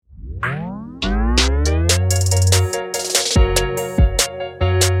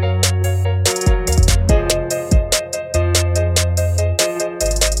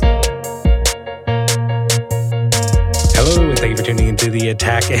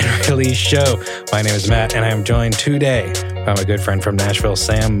Attack and Release Show. My name is Matt, and I am joined today by my good friend from Nashville,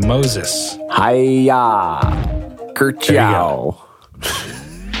 Sam Moses. Hiya. Kerchow.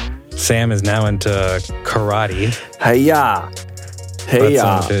 Sam is now into karate. Hiya. That's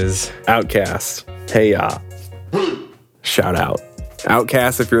some of his Outcast. Hiya. Shout out.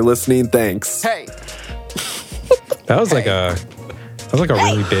 Outcast, if you're listening, thanks. Hey. That was like a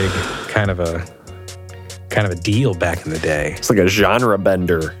really big kind of a deal back in the day. It's like a genre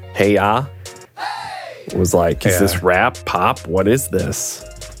bender. Hiya. It was like, is this rap, pop? What is this?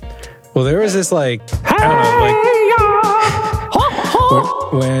 Well, there was this like,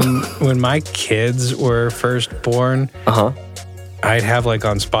 when my kids were first born, I'd have like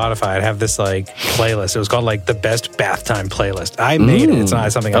on Spotify, I'd have this like playlist. It was called like the best bath time playlist. I made it. It's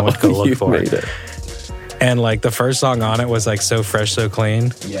not something I went to go look for. Made it. And like the first song on it was like So Fresh, So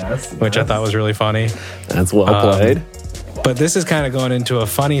Clean. Yes. Which I thought was really funny. That's well played. But this is kind of going into a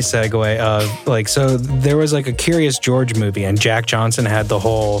funny segue of like, so there was like a Curious George movie and Jack Johnson had the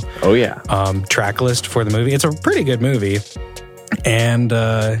whole track list for the movie. It's a pretty good movie. And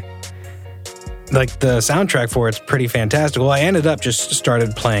like the soundtrack for it's pretty fantastic. Well, I ended up just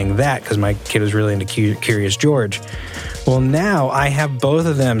started playing that because my kid was really into Curious George. Well, now I have both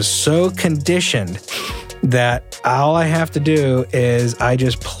of them so conditioned that all I have to do is I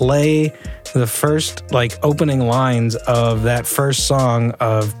just play the first like opening lines of that first song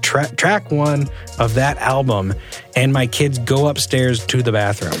of track one of that album, and my kids go upstairs to the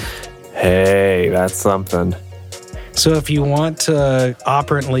bathroom. Hey, that's something. So if you want to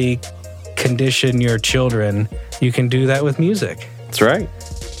operantly condition your children, you can do that with music. That's right.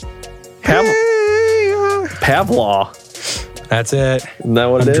 Pavlov. That's it. Isn't that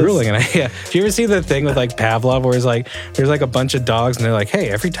what I'm it is? drooling. And Do you ever see the thing with like Pavlov where it's like, there's like a bunch of dogs and they're like, hey,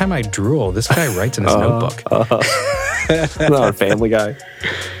 every time I drool, this guy writes in his notebook. Not a Family Guy.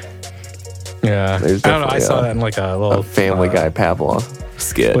 Yeah. I don't know. I saw that in like a little Family Guy Pavlov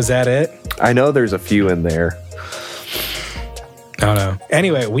skit. Was that it? I know there's a few in there. I don't know.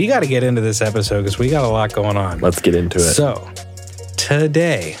 Anyway, we got to get into this episode because we got a lot going on. Let's get into it. So,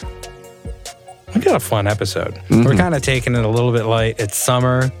 today, we got a fun episode. Mm-hmm. We're kind of taking it a little bit light. It's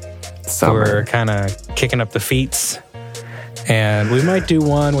summer. We're kind of kicking up the feets. And we might do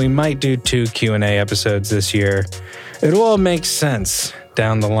one, we might do 2 Q&A episodes this year. It'll all make sense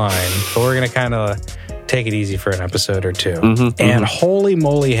down the line. But we're going to kind of take it easy for an episode or 2. And holy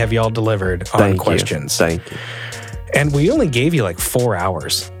moly, have y'all delivered on questions. Thank you. And we only gave you like 4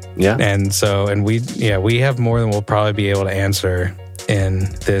 hours. Yeah. And we have more than we'll probably be able to answer in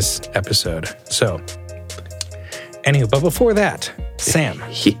this episode. So, anywho, but before that, Sam.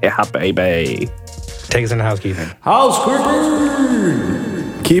 Yeah, baby. Take us into housekeeping.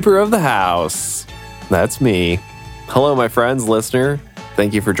 Housekeeping! Keeper of the house. That's me. Hello, my friends, listener.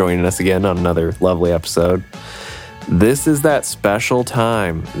 Thank you for joining us again on another lovely episode. This is that special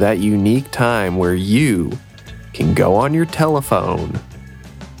time, that unique time where you can go on your telephone.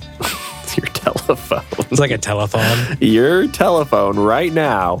 Your telephone. It's like a telethon. Your telephone right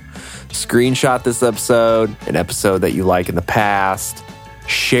now. Screenshot this episode, an episode that you like in the past.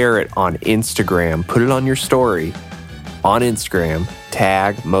 Share it on Instagram. Put it on your story on Instagram.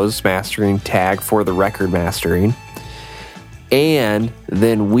 Tag Moses Mastering. Tag For the Record Mastering. And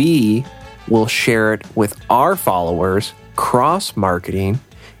then we will share it with our followers. Cross-marketing.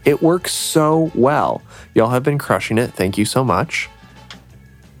 It works so well. Y'all have been crushing it. Thank you so much.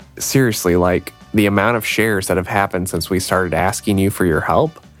 Seriously, like the amount of shares that have happened since we started asking you for your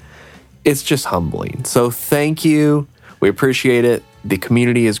help, it's just humbling. So thank you. We appreciate it. The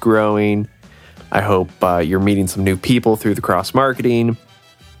community is growing. I hope you're meeting some new people through the cross marketing.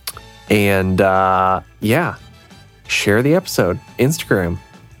 And share the episode. Instagram.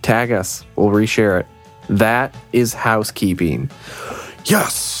 Tag us. We'll reshare it. That is housekeeping.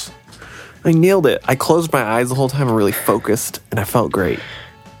 Yes! I nailed it. I closed my eyes the whole time and really focused, and I felt great.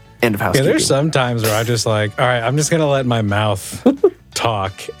 End of housekeeping. Yeah, there's some times where I'm just like, all right, I'm just going to let my mouth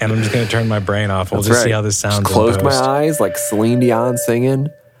talk, and I'm just going to turn my brain off. We'll see how this sounds. Just closed my eyes like Celine Dion singing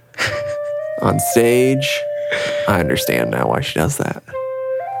on stage. I understand now why she does that.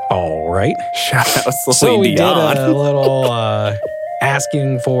 All right. Shout out Celine So we Dion. did a little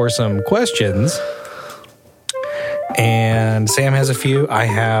asking for some questions. And Sam has a few. I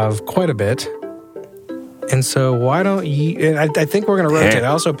have quite a bit. And so why don't you, I think we're going to rotate. I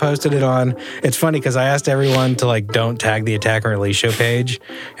also posted it on, it's funny because I asked everyone to like, don't tag the Attack and Release Show page.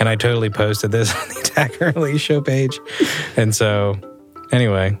 And I totally posted this on the Attack and Release Show page. And so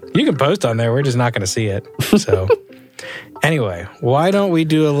anyway, you can post on there. We're just not going to see it. So anyway, why don't we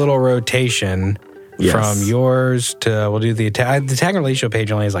do a little rotation Yes. From yours to, we'll do the Tag and Release Show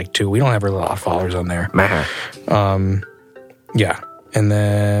page only has like 2. We don't have really a lot of followers on there. Yeah. And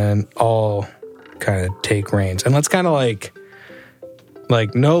then I'll kind of take reins. And let's kind of like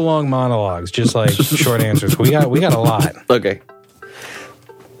no long monologues, just like short answers. We got a lot. Okay.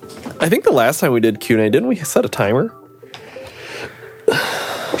 I think the last time we did Q&A, didn't we set a timer?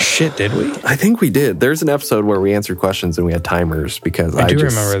 Shit, did we? I think we did. There's an episode where we answered questions and we had timers because I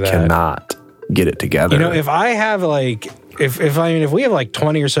just remember that. Cannot get it together. You know, if I have like, if we have like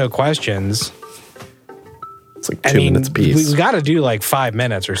 20 or so questions, it's like 2 minutes a piece. We got to do like 5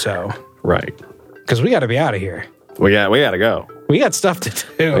 minutes or so. Right. Because we got to be out of here. We got to go. We got stuff to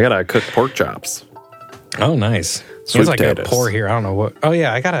do. We got to cook pork chops. Oh, nice. There's like a pour here. I don't know what. Oh,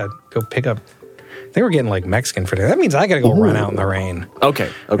 yeah. I got to go pick up. I think we're getting like Mexican for today. That means I got to go run out in the rain.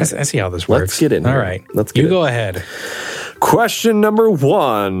 Okay. I see how this works. Let's get in. All right. You go ahead. Question number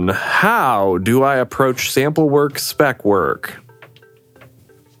 1. How do I approach sample work, spec work?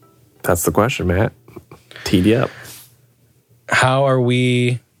 That's the question, Matt. Teed you up. How are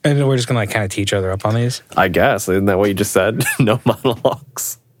we... And we're just going to like kind of tee each other up on these? I guess. Isn't that what you just said? No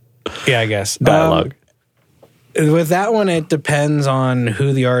monologues. Yeah, I guess. Dialogue. With that one, it depends on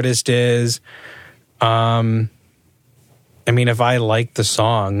who the artist is. I mean, if I like the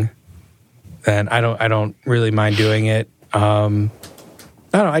song, then I don't really mind doing it. I don't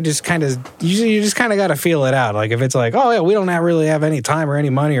know. I just kind of usually you just kind of got to feel it out. Like if it's like, oh yeah, we don't really have any time or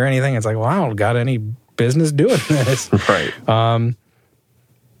any money or anything. It's like, well, I don't got any business doing this. Right.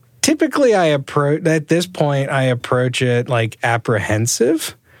 Typically, at this point I approach it like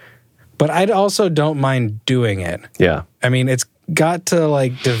apprehensive, but I also don't mind doing it. Yeah. I mean, it's got to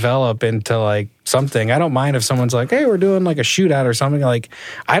like develop into like something. I don't mind if someone's like, hey, we're doing like a shootout or something. Like,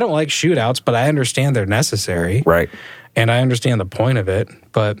 I don't like shootouts, but I understand they're necessary. Right. And I understand the point of it.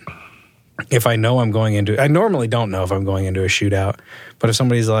 But if I know I'm going into, I normally don't know if I'm going into a shootout. But if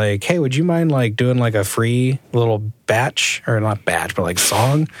somebody's like, hey, would you mind like doing like a free little batch, or not batch, but like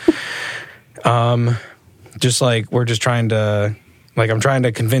song? Just like, we're just trying to, like, I'm trying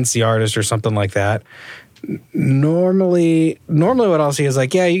to convince the artist or something like that. Normally what I'll see is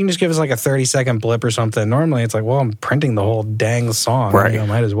like, yeah, you can just give us like a 30-second blip or something. Normally it's like, well, I'm printing the whole dang song. Right. You know,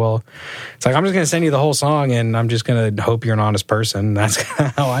 might as well. It's like, I'm just going to send you the whole song and I'm just going to hope you're an honest person. That's kind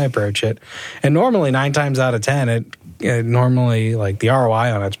of how I approach it. And normally 9 times out of 10, it normally like the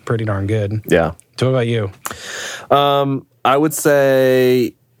ROI on it's pretty darn good. Yeah. So what about you? I would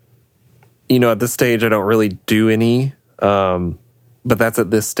say, you know, at this stage, I don't really do any, but that's at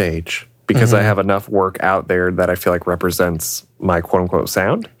this stage. Because I have enough work out there that I feel like represents my quote-unquote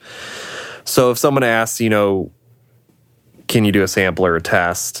sound. So if someone asks, you know, can you do a sample or a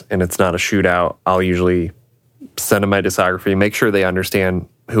test, and it's not a shootout, I'll usually send them my discography, make sure they understand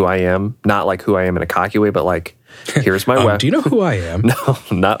who I am. Not like who I am in a cocky way, but like, here's my web. Do you know who I am? No,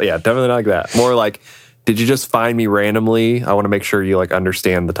 definitely not like that. More like, did you just find me randomly? I want to make sure you like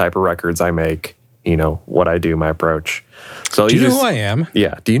understand the type of records I make, you know, what I do, my approach. So do you know who I am?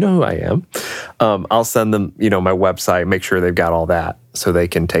 Yeah. Do you know who I am? I'll send them, you know, my website, make sure they've got all that so they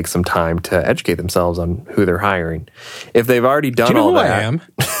can take some time to educate themselves on who they're hiring. If they've already done all that. Do you know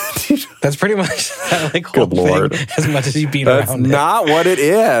who I am? That's pretty much that like whole thing, as much as you beat around it. That's not what it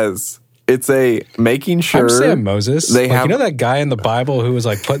is. It's a making sure. I'm Sam Moses. You know that guy in the Bible who was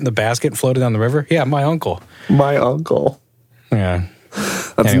like put in the basket and floated down the river? Yeah, my uncle. My uncle. Yeah.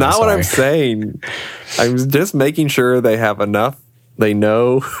 That's not what I'm saying. I'm just making sure they have enough. They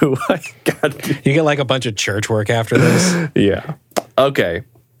know who I got. You get like a bunch of church work after this. Yeah. Okay.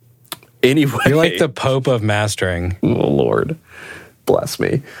 Anyway. You're like the Pope of mastering. Oh, Lord. Bless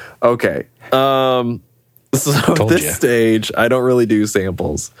me. Okay. So at this stage, I don't really do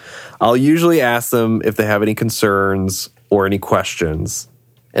samples. I'll usually ask them if they have any concerns or any questions.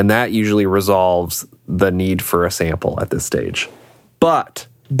 And that usually resolves the need for a sample at this stage. But,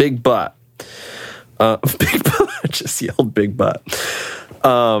 big but. Big but. I just yelled big but.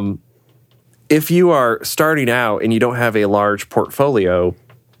 If you are starting out and you don't have a large portfolio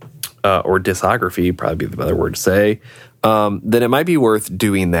or discography, probably be the better word to say, then it might be worth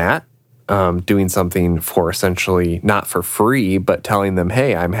doing that. Doing something for essentially not for free, but telling them,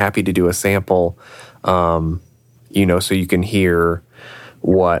 hey, I'm happy to do a sample, you know, so you can hear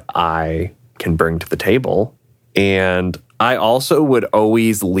what I can bring to the table. And I also would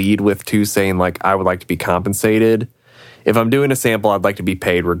always lead with saying, like, I would like to be compensated. If I'm doing a sample, I'd like to be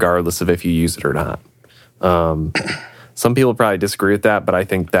paid regardless of if you use it or not. Some people probably disagree with that, but I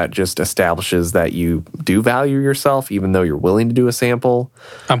think that just establishes that you do value yourself, even though you're willing to do a sample.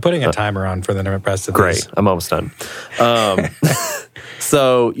 I'm putting a timer on for the rest of this. Great. I'm almost done.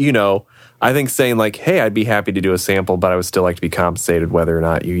 So, you know, I think saying like, hey, I'd be happy to do a sample, but I would still like to be compensated whether or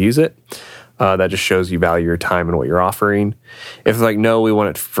not you use it. That just shows you value your time and what you're offering. If it's like, no, we want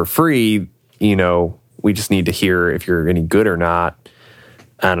it for free, we just need to hear if you're any good or not.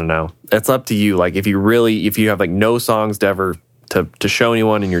 I don't know. It's up to you. Like if you have like no songs to ever to show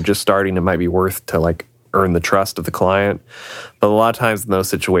anyone and you're just starting, it might be worth to like earn the trust of the client. But a lot of times in those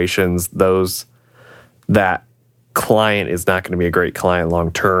situations, that client is not going to be a great client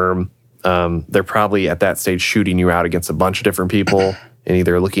long term. They're probably at that stage shooting you out against a bunch of different people and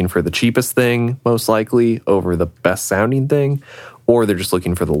either looking for the cheapest thing, most likely, over the best sounding thing, or they're just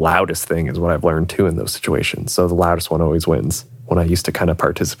looking for the loudest thing is what I've learned too in those situations. So the loudest one always wins, when I used to kind of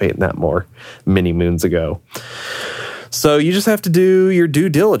participate in that more many moons ago. So you just have to do your due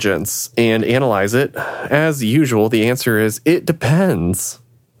diligence and analyze it. As usual, the answer is, it depends.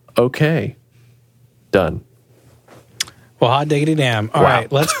 Okay. Done. Well, hot diggity damn. All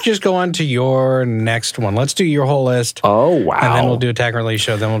right, let's just go on to your next one. Let's do your whole list. Oh, wow. And then we'll do a Tech Release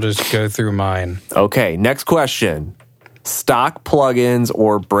Show. Then we'll just go through mine. Okay, next question. Stock plugins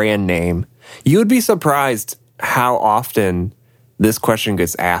or brand name? You would be surprised how often this question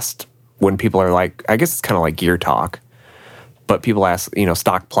gets asked when people are like, I guess it's kind of like gear talk, but people ask,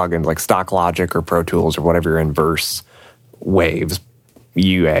 stock plugins like Stock Logic or Pro Tools or whatever you're in, Verse, Waves,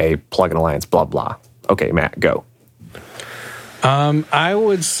 UA, Plugin Alliance, blah, blah. Okay, Matt, go. I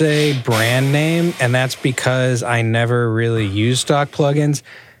would say brand name, and that's because I never really use stock plugins.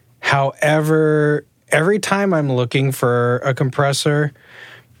 However, every time I'm looking for a compressor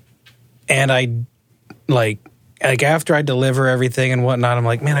and I like after I deliver everything and whatnot, I'm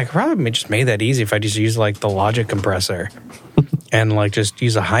like, man, I could probably just made that easy if I just use like the Logic compressor and like just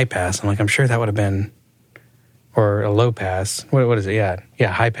use a high pass. I'm like, I'm sure that would have been, or a low pass. What is it?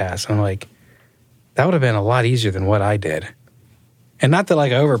 Yeah, high pass. And I'm like, that would have been a lot easier than what I did. And not that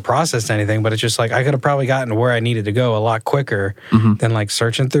like I over-processed anything, but it's just like I could have probably gotten to where I needed to go a lot quicker than like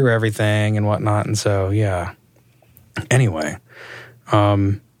searching through everything and whatnot. And so, yeah. Anyway,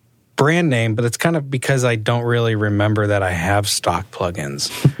 brand name, but it's kind of because I don't really remember that I have stock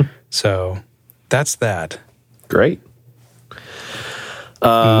plugins. So that's that. Great.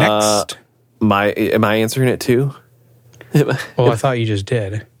 Next. Am I answering it too? Well, I thought you just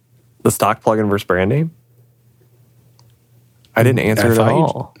did. The stock plugin versus brand name? I didn't answer it at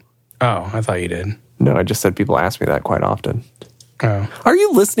all. Oh, I thought you did. No, I just said people ask me that quite often. Oh. Are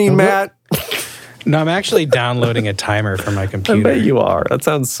you listening, Matt? No, I'm actually downloading a timer from my computer. I bet you are. That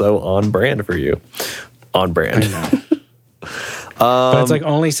sounds so on brand for you. On brand. I know. But it's like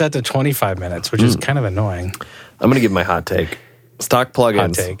only set to 25 minutes, which is kind of annoying. I'm going to give my hot take. Stock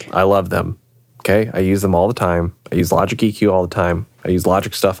plugins. Hot take. I love them. Okay? I use them all the time. I use Logic EQ all the time. I use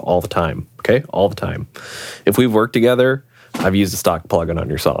Logic stuff all the time. Okay? All the time. If we've worked together, I've used a stock plugin on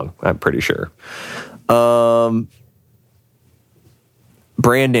your song. I'm pretty sure.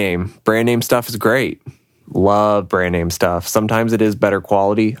 Brand name stuff is great. Love brand name stuff. Sometimes it is better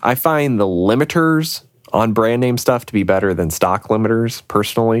quality. I find the limiters on brand name stuff to be better than stock limiters,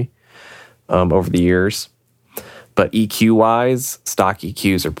 personally, over the years. But EQ-wise, stock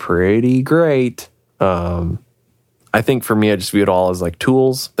EQs are pretty great. I think for me, I just view it all as like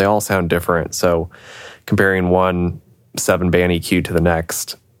tools. They all sound different. So comparing one 7-band EQ to the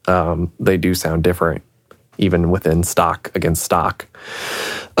next, they do sound different, even within stock against stock.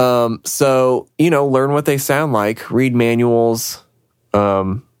 So, learn what they sound like, read manuals,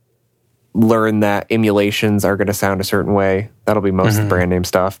 learn that emulations are going to sound a certain way. That'll be most of the brand name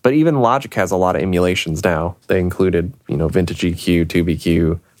stuff. But even Logic has a lot of emulations now. They included, vintage EQ, tube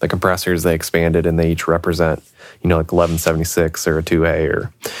EQ, the compressors they expanded, and they each represent, like 1176 or a 2A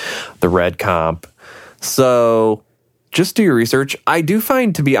or the Red Comp. So just do your research. I do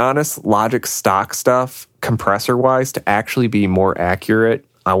find, to be honest, Logic stock stuff, compressor-wise, to actually be more accurate.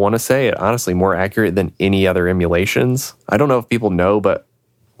 I want to say it, honestly, more accurate than any other emulations. I don't know if people know, but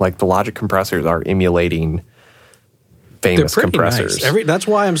like the Logic compressors are emulating famous compressors. Nice. That's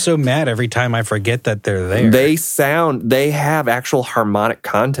why I'm so mad every time I forget that they're there. They have actual harmonic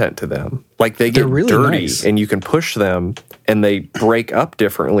content to them. Like they get really dirty nice. And you can push them and they break up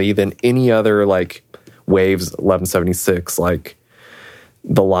differently than any other like Waves 1176. Like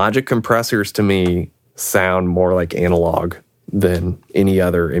the Logic compressors to me sound more like analog than any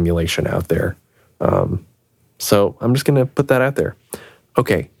other emulation out there. So I'm just going to put that out there.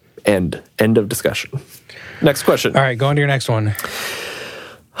 Okay, end of discussion. Next question. All right, go on to your next one.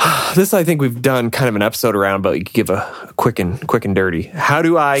 This I think we've done kind of an episode around, but you could give a quick and dirty.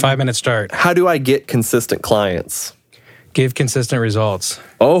 5-minute start. How do I get consistent clients? Give consistent results.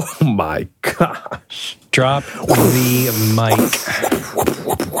 Oh my gosh. Drop the mic.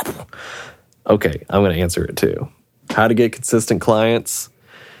 Okay, I'm going to answer it too. How to get consistent clients?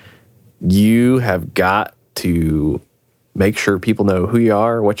 You have got to make sure people know who you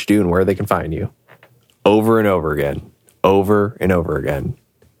are, what you do, and where they can find you. Over and over again. Over and over again.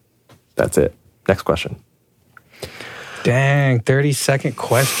 That's it. Next question. Dang, 30-second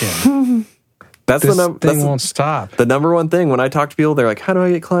question. This thing won't stop. The number one thing when I talk to people, they're like, how do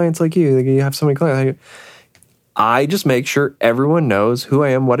I get clients like you? Like, you have so many clients. I just make sure everyone knows who I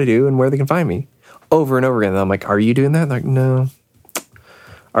am, what I do, and where they can find me. Over and over again. And I'm like, are you doing that? They're like, no.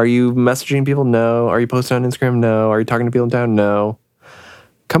 Are you messaging people? No. Are you posting on Instagram? No. Are you talking to people in town? No.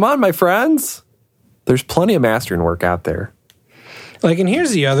 Come on, my friends. There's plenty of mastering work out there. Like, and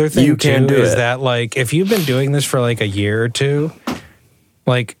here's the other thing, you can too, do is it. that, like, if you've been doing this for, like, a year or two,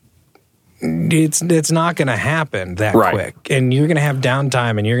 like, it's not going to happen that quick. And you're going to have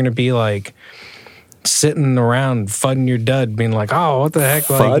downtime, and you're going to be, like, sitting around fudding your dud, being like, oh, what the heck?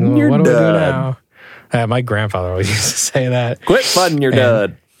 Like, what do we do now? My grandfather always used to say that. Quit fudding your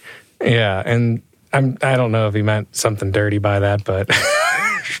dud. Yeah, and I don't know if he meant something dirty by that, but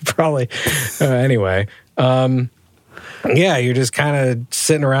probably. Anyway, yeah, you're just kind of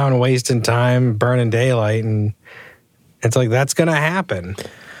sitting around wasting time, burning daylight, and it's like that's going to happen.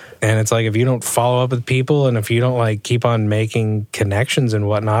 And it's like if you don't follow up with people and if you don't like keep on making connections and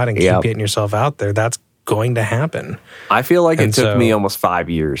whatnot and keep getting yourself out there, that's going to happen. I feel like it took me almost 5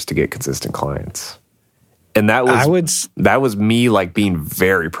 years to get consistent clients. And that was me like being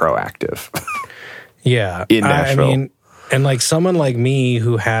very proactive. Yeah. In Nashville. I mean, and like someone like me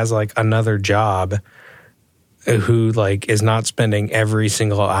who has like another job, who like is not spending every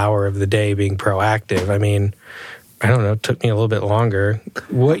single hour of the day being proactive. I mean, I don't know, it took me a little bit longer.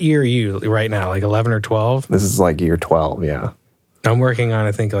 What year are you right now? Like 11 or 12? This is like year 12, yeah. I'm working on,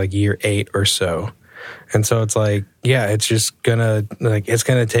 I think, like year 8 or so. And so it's like, yeah, it's just gonna, like, it's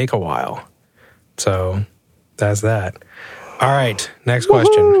gonna take a while. So that's that. All right, next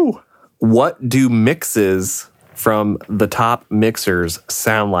question. What do mixes from the top mixers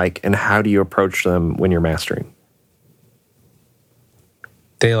sound like, and how do you approach them when you're mastering?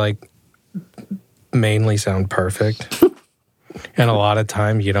 They like mainly sound perfect. And a lot of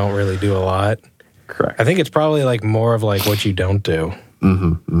times you don't really do a lot. Correct. I think it's probably like more of like what you don't do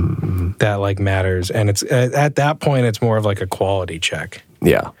that like matters. And it's at that point, it's more of like a quality check.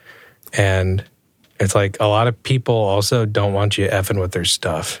 Yeah. And it's like a lot of people also don't want you effing with their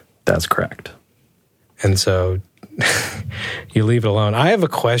stuff. That's correct. And so you leave it alone. I have a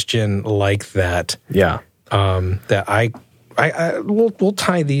question like that. Yeah. That we'll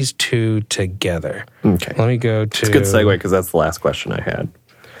tie these two together. Okay. Let me go to... It's a good segue because that's the last question I had.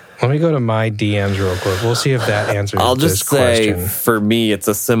 Let me go to my DMs real quick. We'll see if that answers I'll this just say, question. for me, it's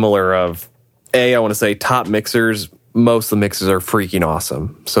a similar of, I want to say top mixers, most of the mixes are freaking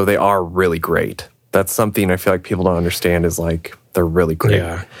awesome. So they are really great. That's something I feel like people don't understand is like, they're really great.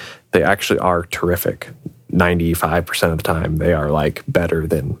 Yeah. They actually are terrific. 95% of the time, they are like better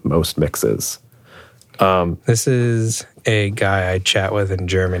than most mixes. This is a guy I chat with in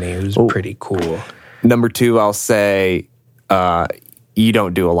Germany who's pretty cool. Number 2, I'll say you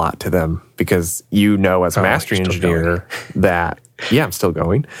don't do a lot to them because you know as a mastering engineer that, yeah, I'm still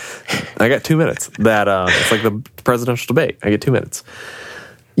going. I got 2 minutes. That it's like the presidential debate. I get 2 minutes.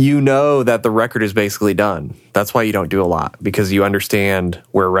 You know that the record is basically done. That's why you don't do a lot, because you understand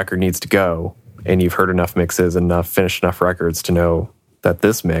where a record needs to go, and you've heard enough mixes, finished enough records to know that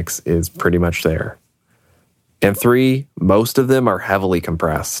this mix is pretty much there. And 3, most of them are heavily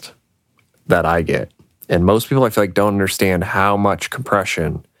compressed that I get. And most people, I feel like, don't understand how much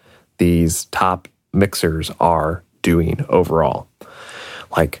compression these top mixers are doing overall.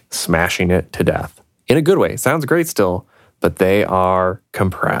 Like smashing it to death. In a good way. It sounds great still, but they are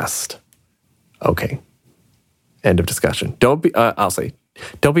compressed. Okay. End of discussion. Don't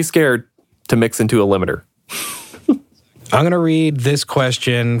be scared to mix into a limiter. I'm going to read this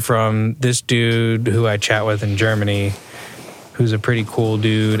question from this dude who I chat with in Germany, who's a pretty cool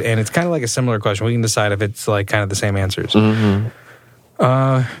dude, and it's kind of like a similar question. We can decide if it's like kind of the same answers. Mm-hmm.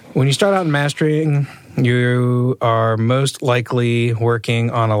 When you start out in mastering, you are most likely working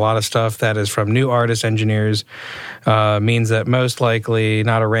on a lot of stuff that is from new artist engineers. Means that most likely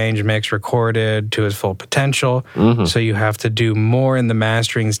not arranged, mixed, recorded to its full potential. Mm-hmm. So you have to do more in the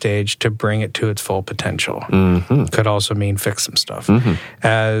mastering stage to bring it to its full potential. Mm-hmm. Could also mean fix some stuff. Mm-hmm.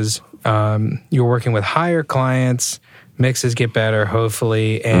 As you're working with higher clients, mixes get better,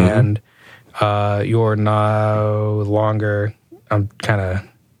 hopefully, and you're no longer... I'm kind of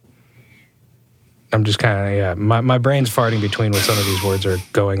I'm just kind of, my brain's farting between what some of these words are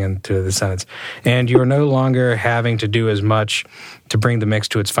going into the sentence. And you're no longer having to do as much to bring the mix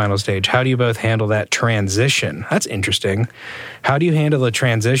to its final stage. How do you both handle that transition? That's interesting. How do you handle the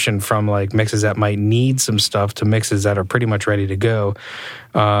transition from like mixes that might need some stuff to mixes that are pretty much ready to go,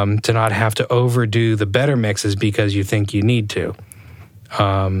 to not have to overdo the better mixes because you think you need to?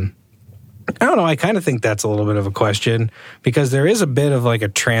 I don't know. I kind of think that's a little bit of a question because there is a bit of like a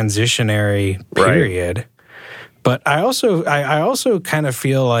transitionary period. Right. But I also kind of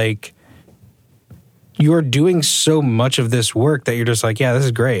feel like you're doing so much of this work that you're just like, yeah, this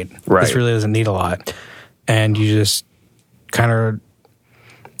is great. Right. This really doesn't need a lot. And you just kind of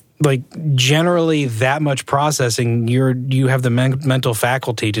like generally that much processing, you have the mental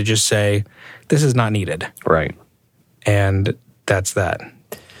faculty to just say, this is not needed. Right. And that's that.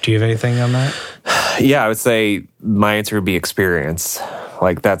 Do you have anything on that? Yeah, I would say my answer would be experience.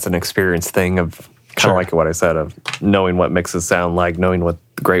 Like that's an experience thing of kind of like what I said of knowing what mixes sound like, knowing what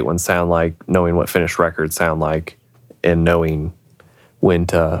great ones sound like, knowing what finished records sound like, and knowing when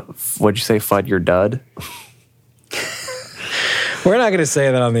to, what'd you say, fud your dud? We're not going to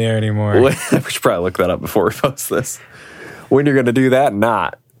say that on the air anymore. We should probably look that up before we post this. When you're going to do that,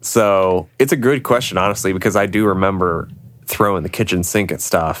 not. So it's a good question, honestly, because I do remember throwing the kitchen sink at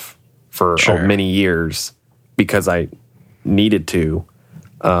stuff for many years because I needed to.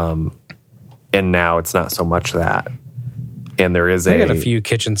 And now it's not so much that. And there is I got a few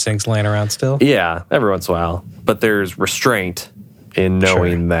kitchen sinks laying around still. Yeah, every once in a while. But there's restraint in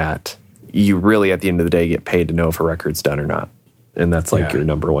knowing that you really, at the end of the day, get paid to know if a record's done or not. And that's like your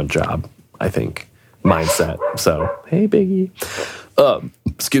number one job, I think, mindset. So, hey, Biggie.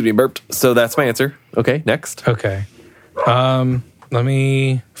 Excuse me, burped. So that's my answer. Okay, next. Okay. Let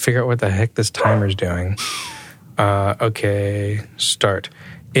me figure out what the heck this timer's doing. Okay, start.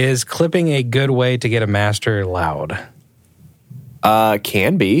 Is clipping a good way to get a master loud?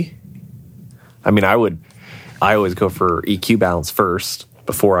 Can be. I mean, I always go for EQ balance first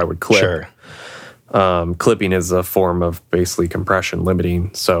before I would clip. Sure. Clipping is a form of basically compression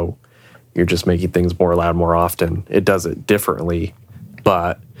limiting, so you're just making things more loud more often. It does it differently,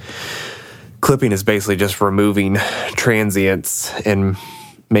 but clipping is basically just removing transients and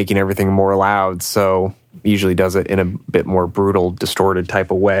making everything more loud, so usually does it in a bit more brutal, distorted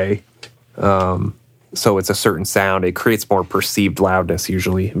type of way. So it's a certain sound. It creates more perceived loudness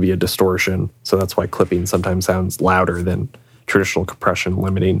usually via distortion. So that's why clipping sometimes sounds louder than traditional compression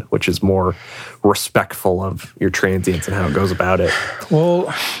limiting, which is more respectful of your transients and how it goes about it.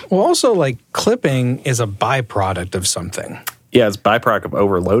 Well, also like clipping is a byproduct of something. Yeah, it's a byproduct of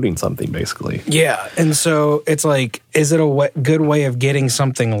overloading something, basically. Yeah, and so it's like, is it a good way of getting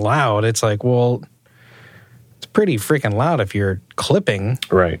something loud? It's like, well, it's pretty freaking loud if you're clipping.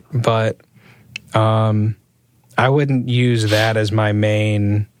 Right. But I wouldn't use that as my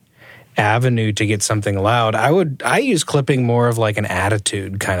main avenue to get something loud. I use clipping more of like an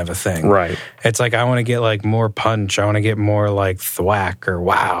attitude kind of a thing. Right. It's like I want to get like more punch. I want to get more like thwack or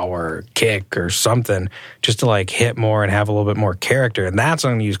wow or kick or something just to like hit more and have a little bit more character. And that's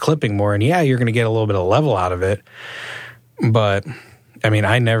when I'm going to use clipping more. And yeah, you're going to get a little bit of level out of it. But I mean,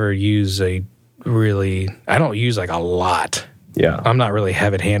 I never use I don't use like a lot. Yeah. I'm not really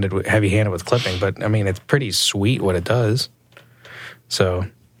heavy-handed with clipping, but I mean, it's pretty sweet what it does. So,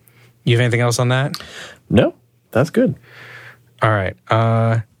 you have anything else on that? No, that's good. All right.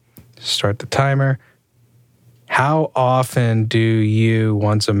 Start the timer. How often do you,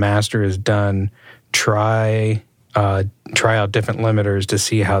 once a master is done, try out different limiters to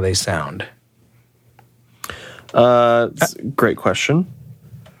see how they sound? It's a great question.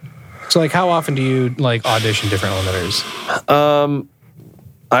 So, like, how often do you, like, audition different limiters?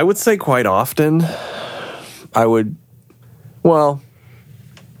 I would say quite often.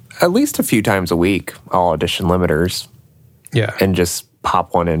 At least a few times a week, I'll audition limiters. Yeah. And just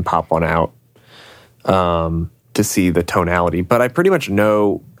pop one in, pop one out to see the tonality. But I pretty much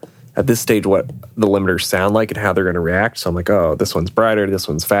know at this stage what the limiters sound like and how they're going to react. So I'm like, oh, this one's brighter, this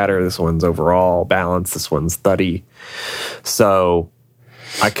one's fatter, this one's overall balanced, this one's thuddy. So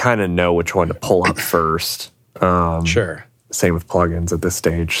I kind of know which one to pull up first. Sure. Same with plugins at this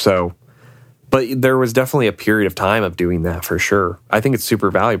stage. So, but there was definitely a period of time of doing that for sure. I think it's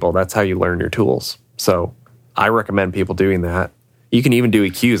super valuable. That's how you learn your tools. So I recommend people doing that. You can even do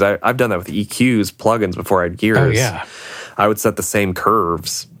EQs. I've done that with EQs, plugins before I had gears. Oh, yeah. I would set the same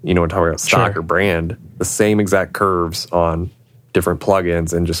curves, when talking about stock or brand, the same exact curves on different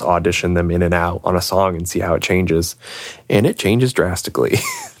plugins and just audition them in and out on a song and see how it changes. And it changes drastically,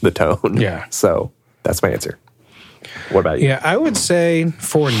 the tone. Yeah. So that's my answer. What about you? Yeah, I would say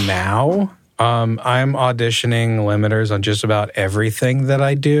for now, I'm auditioning limiters on just about everything that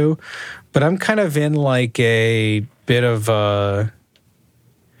I do, but I'm kind of in like a bit of a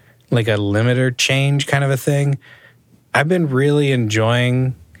limiter change kind of a thing. I've been really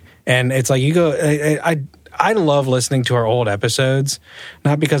enjoying, and it's like I love listening to our old episodes,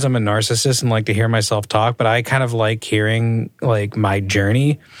 not because I'm a narcissist and like to hear myself talk, but I kind of like hearing like my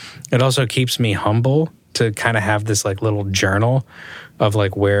journey. It also keeps me humble to kind of have this like little journal of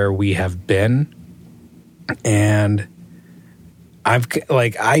like where we have been. And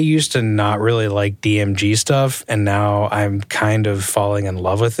I used to not really like DMG stuff, and now I'm kind of falling in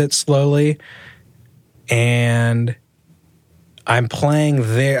love with it slowly. And I'm playing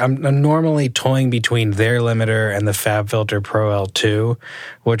I'm normally toying between their limiter and the FabFilter Pro L2,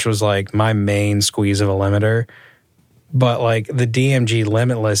 which was like my main squeeze of a limiter. But like the DMG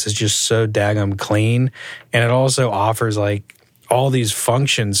Limitless is just so daggum clean, and it also offers like all these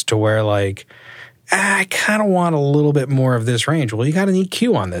functions to where like, I kind of want a little bit more of this range. Well, you got an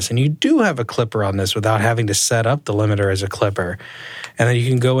EQ on this, and you do have a clipper on this without having to set up the limiter as a clipper. And then you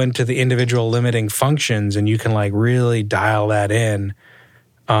can go into the individual limiting functions, and you can like really dial that in.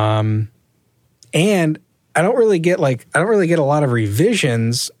 And I don't really get a lot of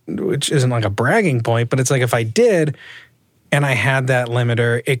revisions, which isn't like a bragging point, but it's like if I did and I had that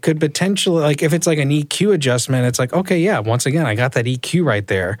limiter, it could potentially, like if it's like an EQ adjustment, it's like, okay, yeah, once again, I got that EQ right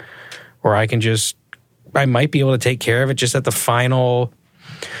there. Or I might be able to take care of it just at the final.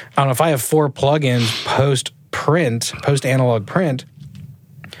 I don't know, if I have 4 plugins post analog print,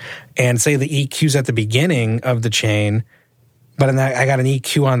 and say the EQ's at the beginning of the chain, but I got an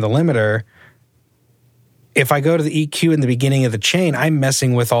EQ on the limiter. If I go to the EQ in the beginning of the chain, I'm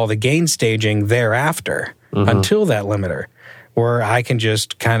messing with all the gain staging thereafter until that limiter, where I can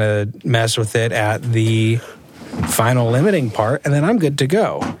just kind of mess with it at the final limiting part, and then I'm good to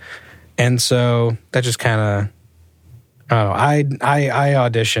go. And so that just kind of, I don't know, I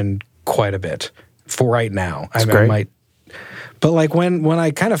auditioned quite a bit for right now. I might, but like when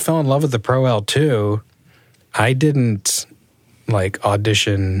I kind of fell in love with the Pro L2, I didn't like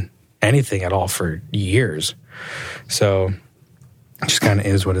audition anything at all for years. So it just kind of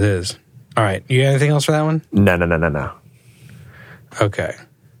is what it is. All right. You got anything else for that one? No. Okay.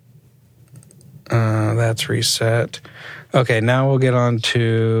 That's reset. Okay, now we'll get on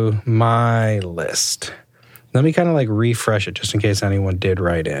to my list. Let me kind of like refresh it just in case anyone did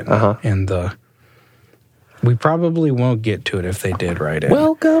write in. We probably won't get to it if they did write in.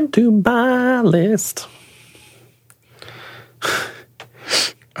 Welcome to my list.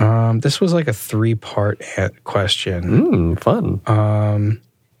 This was like a 3-part question. Fun.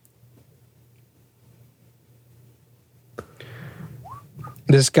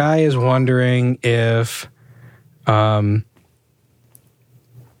 This guy is wondering if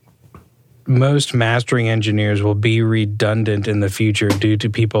most mastering engineers will be redundant in the future due to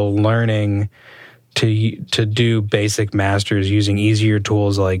people learning to do basic masters using easier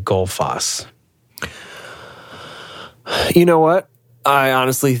tools like Gullfoss. You know what? I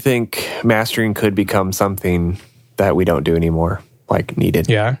honestly think mastering could become something that we don't do anymore, like needed.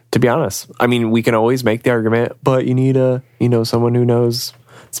 Yeah. To be honest. I mean, we can always make the argument, but you need someone who knows.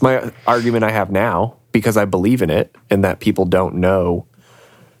 It's my argument I have now because I believe in it and that people don't know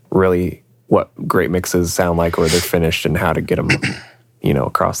really what great mixes sound like or they're finished and how to get them,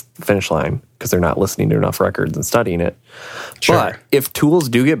 across the finish line because they're not listening to enough records and studying it. Sure. But if tools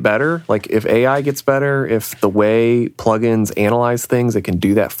do get better, like if AI gets better, if the way plugins analyze things, it can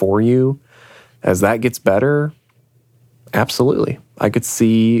do that for you. As that gets better, absolutely. I could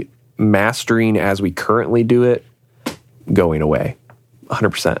see mastering as we currently do it going away.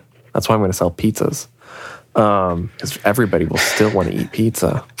 100%. That's why I'm going to sell pizzas. Because everybody will still want to eat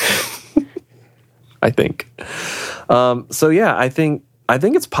pizza. I think. So yeah, I think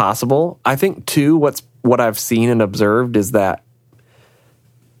it's possible. I think too, what I've seen and observed is that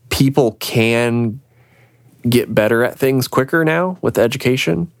people can get better at things quicker now with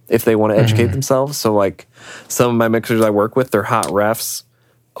education if they want to educate themselves. So like some of my mixers I work with, their hot refs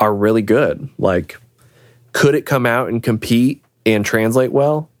are really good. Like, could it come out and compete and translate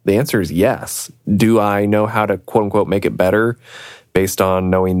well? The answer is yes. Do I know how to quote unquote make it better based on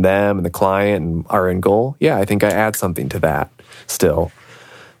knowing them and the client and our end goal? Yeah, I think I add something to that still.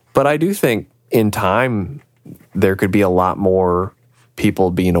 But I do think in time there could be a lot more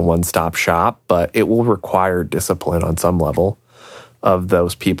people being a one-stop shop, but it will require discipline on some level of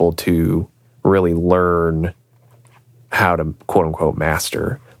those people to really learn how to quote unquote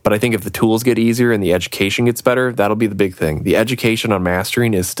master. But I think if the tools get easier and the education gets better, that'll be the big thing. The education on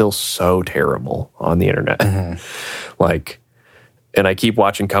mastering is still so terrible on the internet. Like, And I keep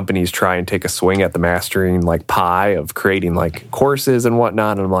watching companies try and take a swing at the mastering like pie of creating like courses and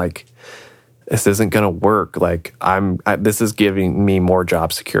whatnot. And I'm like, this isn't going to work. Like this is giving me more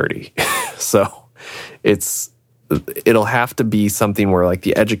job security. So it'll have to be something where like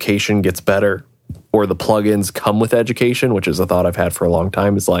the education gets better, or the plugins come with education, which is a thought I've had for a long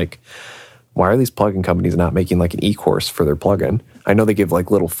time. Is like, why are these plugin companies not making like an e-course for their plugin? I know they give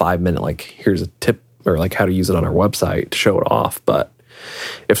like little 5-minute, like here's a tip or like how to use it on our website to show it off. But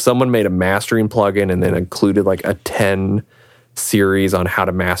if someone made a mastering plugin and then included like a 10 series on how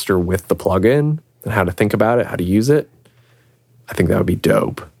to master with the plugin and how to think about it, how to use it, I think that would be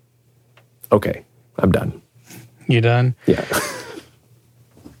dope. Okay, I'm done. You done? Yeah.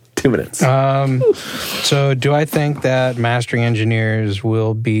 2 minutes. So do I think that mastering engineers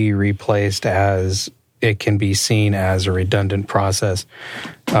will be replaced as it can be seen as a redundant process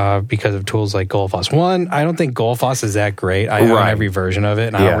because of tools like Goalfoss? One, I don't think Goalfoss is that great. I own every version of it,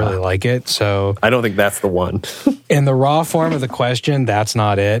 and I don't really like it. So I don't think that's the one. In the raw form of the question, that's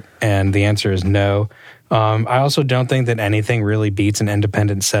not it, and the answer is no. I also don't think that anything really beats an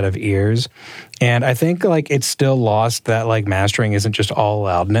independent set of ears. And I think like it's still lost that like mastering isn't just all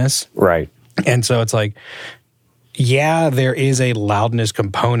loudness. Right. And so it's like, yeah, there is a loudness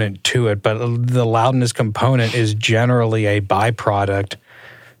component to it, but the loudness component is generally a byproduct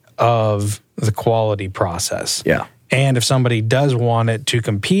of the quality process. Yeah. And if somebody does want it to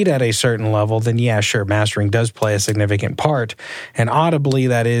compete at a certain level, then yeah, sure, mastering does play a significant part. And audibly,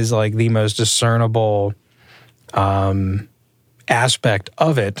 that is like the most discernible aspect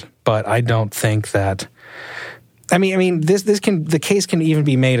of it. But I don't think that. I mean, the case can even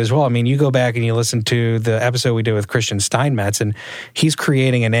be made as well. I mean, you go back and you listen to the episode we did with Christian Steinmetz, and he's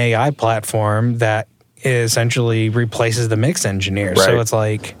creating an AI platform that essentially replaces the mix engineer. Right. So it's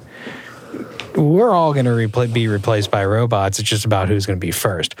like, we're all going to be replaced by robots. It's just about who's going to be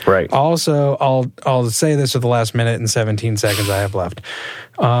first. Right. Also, I'll say this with the last minute and 17 seconds I have left.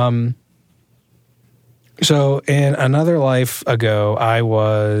 So in another life ago, I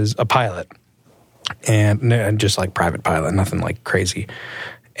was a pilot, and just like private pilot, nothing like crazy.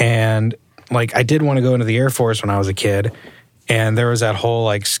 And like I did want to go into the Air Force when I was a kid. And there was that whole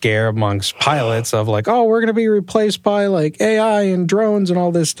like scare amongst pilots of like, oh, we're going to be replaced by like AI and drones and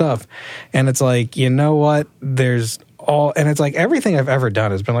all this stuff. And it's like, you know what? And it's like everything I've ever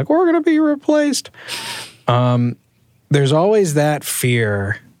done has been like, we're going to be replaced. There's always that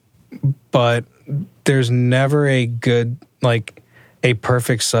fear, but there's never a good, like a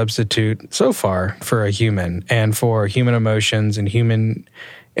perfect substitute so far for a human and for human emotions and human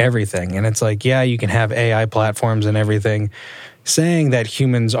everything. And it's like, yeah, you can have AI platforms and everything saying that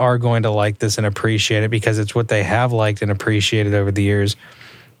humans are going to like this and appreciate it because it's what they have liked and appreciated over the years.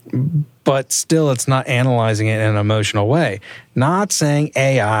 But still, it's not analyzing it in an emotional way. Not saying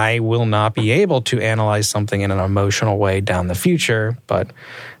AI will not be able to analyze something in an emotional way down the future, but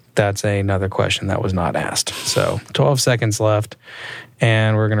that's another question that was not asked. So 12 seconds left,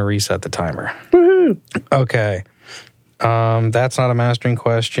 and we're going to reset the timer. Woohoo! Okay. That's not a mastering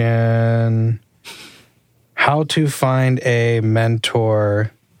question. How to find a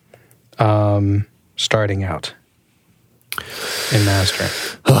mentor starting out in mastering?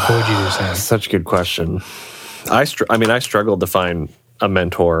 What would you do, Sam? Such a good question. I struggled to find a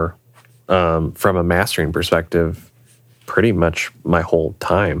mentor from a mastering perspective pretty much my whole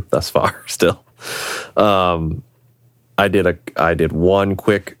time thus far still. I did one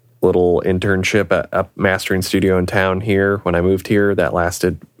quick little internship at a mastering studio in town here when I moved here that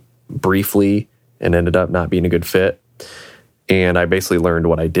lasted briefly and ended up not being a good fit. And I basically learned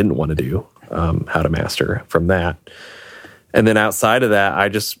what I didn't want to do, how to master from that. And then outside of that, I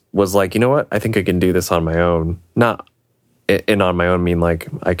just was like, you know what? I think I can do this on my own. And on my own mean like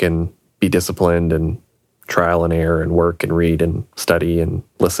I can be disciplined and trial and error and work and read and study and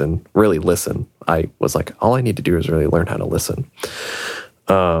listen, really listen. I was like, all I need to do is really learn how to listen.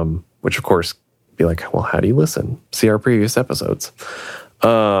 Which of course be like, well, how do you listen? See our previous episodes.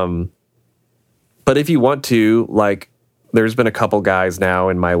 But if you want to, like, there's been a couple guys now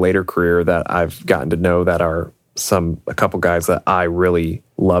in my later career that I've gotten to know that are a couple guys that I really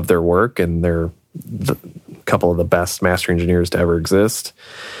love their work, and they're a couple of the best master engineers to ever exist.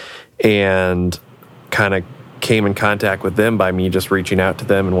 And kind of came in contact with them by me just reaching out to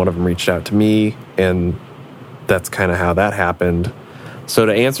them, and one of them reached out to me, and that's kind of how that happened. So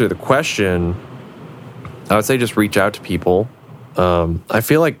to answer the question, I would say just reach out to people. I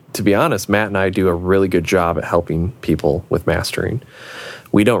feel like, to be honest, Matt and I do a really good job at helping people with mastering.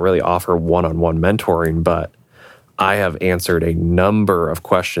 We don't really offer one-on-one mentoring, but I have answered a number of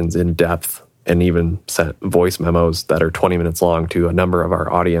questions in depth and even sent voice memos that are 20 minutes long to a number of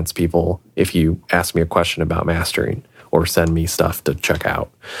our audience people if you ask me a question about mastering or send me stuff to check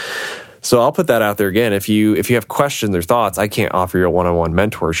out. So I'll put that out there again. If you have questions or thoughts, I can't offer you a one-on-one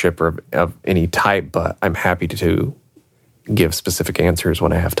mentorship or of any type, but I'm happy to give specific answers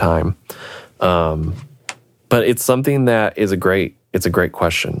when I have time. But it's something that is a great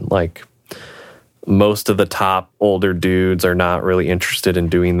question. Like, most of the top older dudes are not really interested in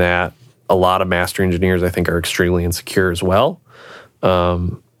doing that. A lot of master engineers, I think, are extremely insecure as well.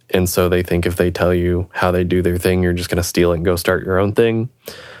 And so they think if they tell you how they do their thing, you're just going to steal it and go start your own thing.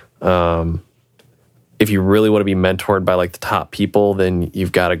 If you really want to be mentored by like the top people, then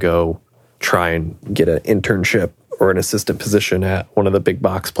you've got to go try and get an internship or an assistant position at one of the big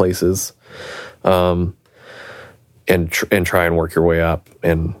box places, and try and work your way up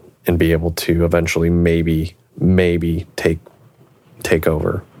and be able to eventually maybe take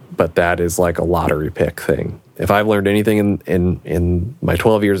over. But that is like a lottery pick thing. If I've learned anything in my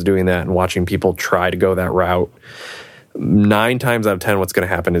 12 years of doing that and watching people try to go that route, 9 times out of 10, what's going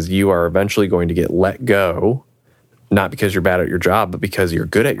to happen is you are eventually going to get let go, not because you're bad at your job, but because you're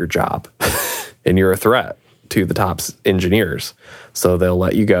good at your job and you're a threat to the top engineers. So they'll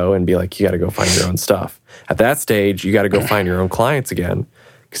let you go and be like, you got to go find your own stuff. At that stage, you got to go find your own clients again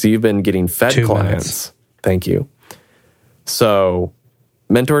because you've been getting fed 2 clients. minutes. Thank you. So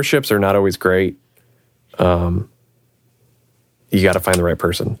mentorships are not always great. You got to find the right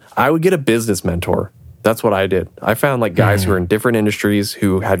person. I would get a business mentor. That's what I did. I found like guys who are in different industries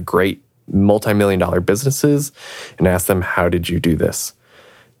who had great multi-million-dollar businesses and asked them, how did you do this?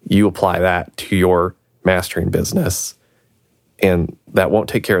 You apply that to your mastering business, and that won't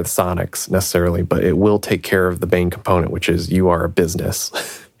take care of the sonics necessarily, but it will take care of the main component, which is you are a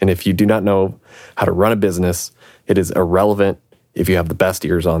business. And if you do not know how to run a business, it is irrelevant if you have the best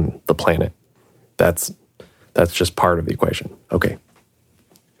ears on the planet. That's just part of the equation. Okay.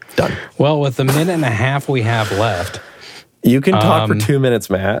 Done. Well, with the minute and a half we have left, you can talk for 2 minutes,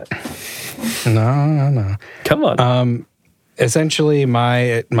 Matt. No. Come on. Essentially,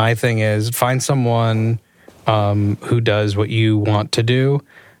 my thing is find someone who does what you want to do,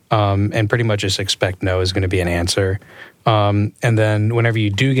 and pretty much just expect no is going to be an answer. And then whenever you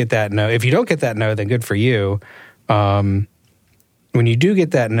do get that no, if you don't get that no, then good for you. When you do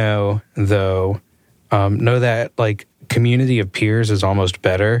get that no, though, know that like community of peers is almost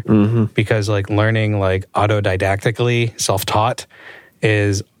better, because like learning like autodidactically, self-taught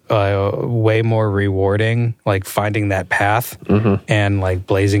is way more rewarding, like finding that path and like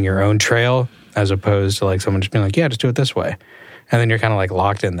blazing your own trail, as opposed to like someone just being like, yeah, just do it this way. And then you're kind of like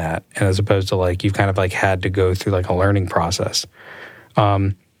locked in that. And as opposed to like, you've kind of like had to go through like a learning process.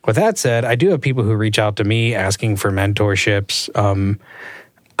 With that said, I do have people who reach out to me asking for mentorships.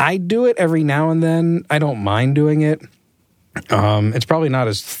 I do it every now and then. I don't mind doing it. It's probably not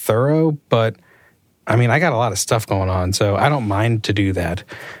as thorough, but I mean, I got a lot of stuff going on, so I don't mind to do that.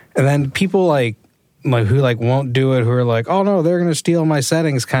 And then people like who like won't do it, who are like, oh no, they're going to steal my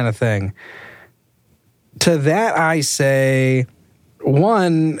settings kind of thing. To that, I say,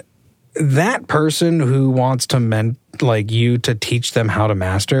 one, that person who wants to you to teach them how to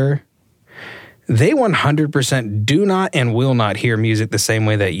master, they 100% do not and will not hear music the same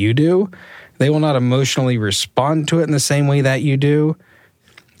way that you do. They will not emotionally respond to it in the same way that you do.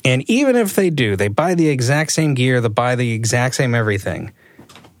 And even if they do, they buy the exact same gear, they buy the exact same everything.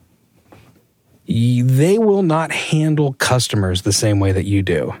 They will not handle customers the same way that you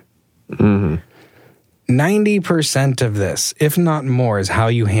do. 90% of this, if not more, is how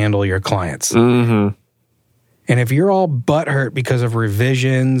you handle your clients. And if you're all butthurt because of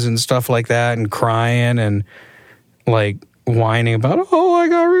revisions and stuff like that and crying and like whining about, oh, I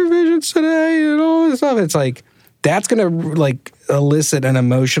got revisions today and all this stuff, it's like, that's going to like elicit an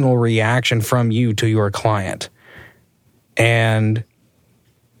emotional reaction from you to your client. And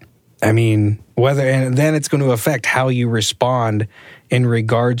I mean, and then it's going to affect how you respond in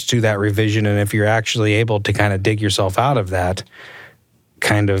regards to that revision. And if you're actually able to kind of dig yourself out of that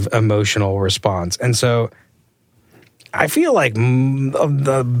kind of emotional response. And so I feel like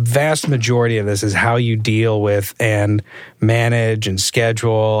the vast majority of this is how you deal with and manage and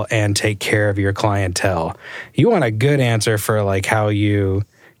schedule and take care of your clientele. You want a good answer for like how you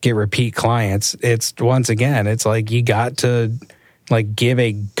get repeat clients. It's once again, it's like you got to like give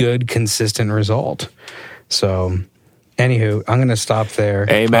a good, consistent result. So anywho, I'm going to stop there.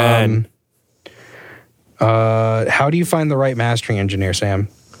 Amen. How do you find the right mastering engineer, Sam?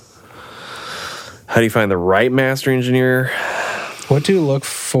 How do you find the right master engineer? What do you look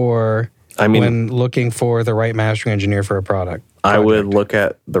for when looking for the right mastering engineer for a product? I would look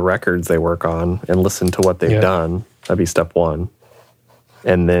at the records they work on and listen to what they've done. That'd be step one.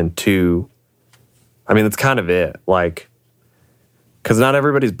 And then 2, I mean, that's kind of it. Like, because not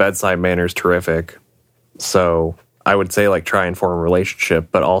everybody's bedside manner is terrific. So I would say, like, try and form a relationship.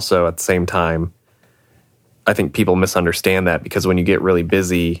 But also, at the same time, I think people misunderstand that because when you get really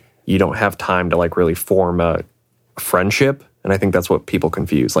busy, you don't have time to, like, really form a friendship. And I think that's what people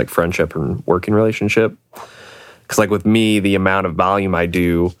confuse, like, friendship and working relationship. Because, like, with me, the amount of volume I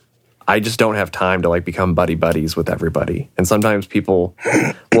do, I just don't have time to, like, become buddies with everybody. And sometimes people,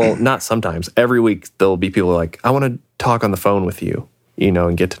 well, not sometimes, every week there'll be people like, I want to talk on the phone with you, you know,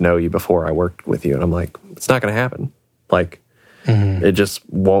 and get to know you before I work with you. And I'm like, it's not going to happen. Like, it just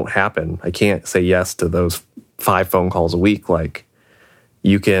won't happen. I can't say yes to those 5 phone calls a week. Like,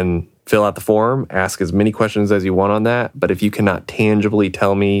 you can fill out the form, ask as many questions as you want on that. But if you cannot tangibly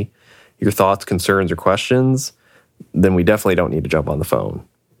tell me your thoughts, concerns, or questions, then we definitely don't need to jump on the phone.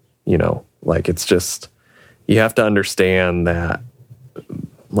 You know, like, it's just, you have to understand that,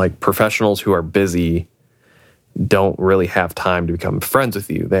 like, professionals who are busy don't really have time to become friends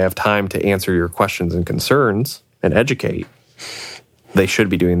with you. They have time to answer your questions and concerns and educate. They should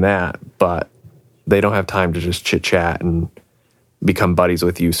be doing that, but they don't have time to just chit-chat and become buddies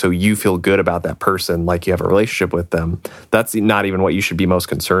with you so you feel good about that person, like you have a relationship with them. That's not even what you should be most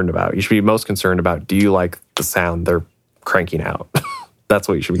concerned about. You should be most concerned about, do you like the sound they're cranking out? That's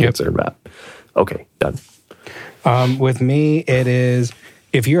what you should be concerned about. Okay, done. With me, it is,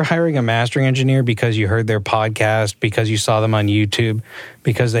 if you're hiring a mastering engineer because you heard their podcast, because you saw them on YouTube,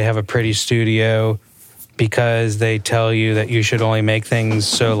 because they have a pretty studio, because they tell you that you should only make things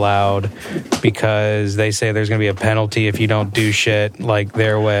so loud, because they say there's going to be a penalty if you don't do shit like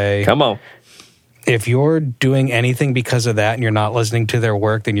their way. Come on. If you're doing anything because of that and you're not listening to their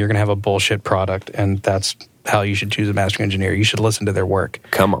work, then you're going to have a bullshit product. And that's how you should choose a mastering engineer. You should listen to their work.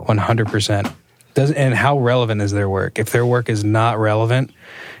 Come on. 100%. And how relevant is their work? If their work is not relevant,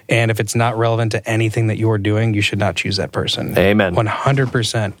 and if it's not relevant to anything that you're doing, you should not choose that person. Amen.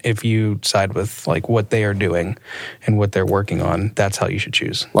 100%. If you side with, like, what they are doing and what they're working on, that's how you should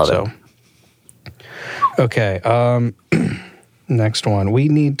choose. Love it. Okay. Next one. We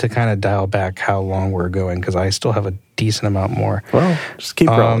need to kind of dial back how long we're going because I still have a decent amount more. Well, just keep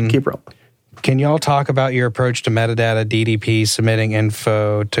rolling. Keep rolling. Can y'all talk about your approach to metadata, DDP, submitting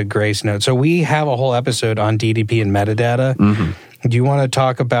info to Gracenote? So we have a whole episode on DDP and metadata. Mm-hmm. Do you want to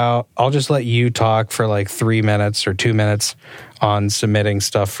talk about, I'll just let you talk for like 3 minutes or 2 minutes on submitting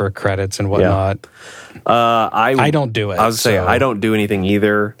stuff for credits and whatnot. Yeah. I don't do it. I was saying, I don't do anything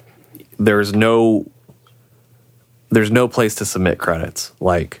either. There's no place to submit credits.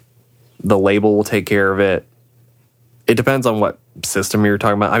 Like, the label will take care of it. It depends on what system you're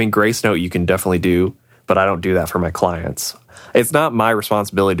talking about. I mean, Gracenote you can definitely do, but I don't do that for my clients. It's not my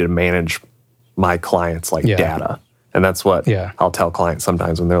responsibility to manage my clients' like data. And that's what I'll tell clients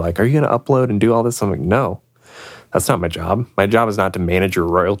sometimes when they're like, are you going to upload and do all this? I'm like, no, that's not my job. My job is not to manage your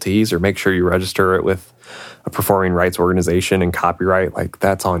royalties or make sure you register it with a performing rights organization and copyright. Like,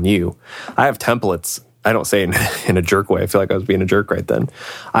 that's on you. I have templates. I don't say in a jerk way. I feel like I was being a jerk right then.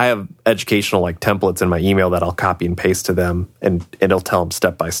 I have educational like templates in my email that I'll copy and paste to them, and it'll tell them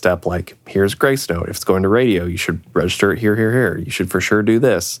step by step, like, here's Gracenote. If it's going to radio, you should register it here, here, here. You should for sure do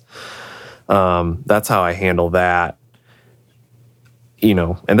this. That's how I handle that. You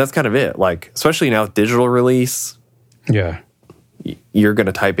know, and that's kind of it. Like, especially now with digital release. Yeah. You're going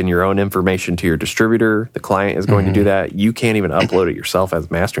to type in your own information to your distributor. The client is going to do that. You can't even upload it yourself as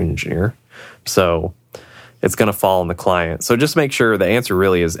a mastering engineer. So it's going to fall on the client. So just make sure the answer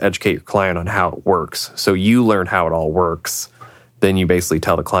really is educate your client on how it works. So you learn how it all works. Then you basically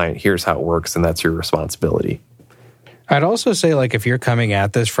tell the client, here's how it works, and that's your responsibility. I'd also say, like, if you're coming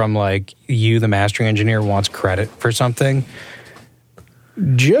at this from, like, you, the mastering engineer, wants credit for something,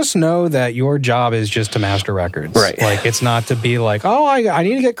 just know that your job is just to master records. Right. Like, it's not to be like, oh, I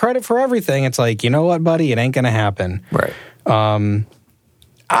need to get credit for everything. It's like, you know what, buddy? It ain't going to happen. Right.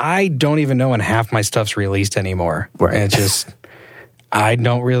 I don't even know when half my stuff's released anymore. Right. And it's just, I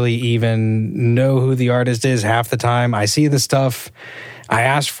don't really even know who the artist is half the time. I see the stuff. I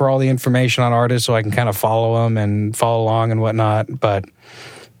ask for all the information on artists so I can kind of follow them and follow along and whatnot. But,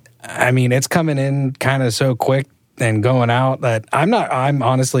 I mean, it's coming in kind of so quick and going out that I'm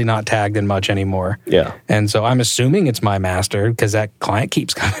honestly not tagged in much anymore. Yeah. And so I'm assuming it's my master because that client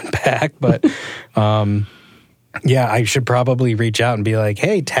keeps coming back. But, yeah, I should probably reach out and be like,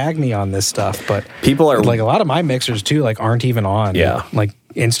 hey, tag me on this stuff. But people are like, a lot of my mixers too, like, aren't even on like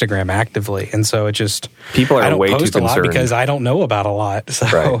Instagram actively. And so it just, people are I don't way post too a lot concerned because I don't know about a lot.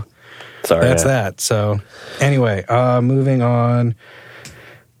 So Sorry. That's that. So anyway, moving on.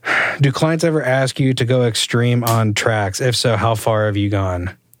 Do clients ever ask you to go extreme on tracks? If so, how far have you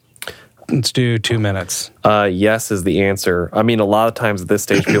gone? Let's do 2 minutes. Yes is the answer. I mean, a lot of times at this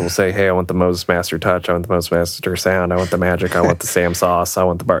stage, people say, hey, I want the Moses Master touch. I want the Moses Master sound. I want the magic. I want the Sam sauce. I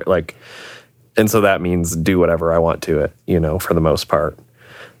want the bar. Like, and so that means do whatever I want to it, you know, for the most part.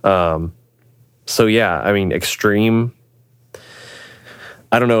 So yeah, I mean, extreme.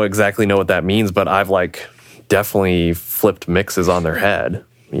 I don't exactly know what that means, but I've like definitely flipped mixes on their head,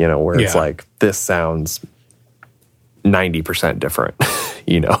 you know, where it's like, this sounds 90% different,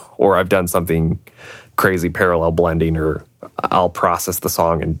 you know, or I've done something crazy parallel blending, or I'll process the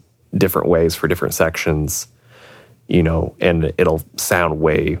song in different ways for different sections, you know, and it'll sound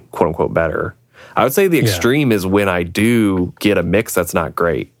way, quote unquote, better. I would say the extreme is when I do get a mix that's not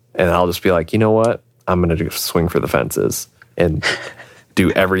great, and I'll just be like, you know what, I'm going to swing for the fences and do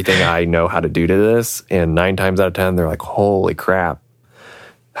everything I know how to do to this. And 9 times out of 10, they're like, holy crap,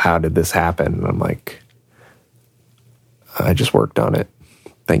 how did this happen? And I'm like, I just worked on it.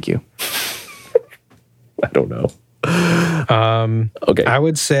 Thank you. I don't know. Okay. I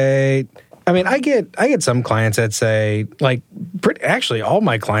would say, I mean, I get some clients that say, like, actually all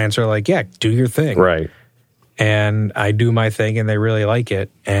my clients are like, yeah, do your thing. Right. And I do my thing and they really like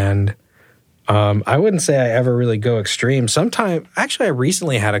it. And I wouldn't say I ever really go extreme. Sometimes, actually, I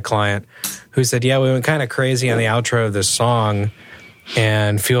recently had a client who said, yeah, we went kind of crazy on the outro of this song,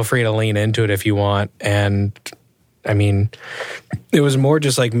 and feel free to lean into it if you want. And I mean, it was more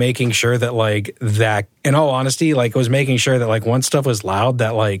just like making sure that, like, that, in all honesty, like, it was making sure that, like, once stuff was loud,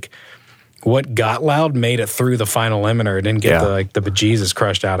 that, like, what got loud made it through the final limiter. It didn't get the bejesus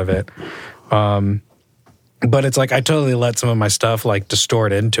crushed out of it. But it's like I totally let some of my stuff like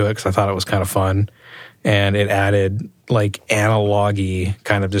distort into it because I thought it was kind of fun, and it added like analog-y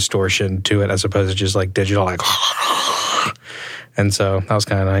kind of distortion to it as opposed to just like digital, like. And so that was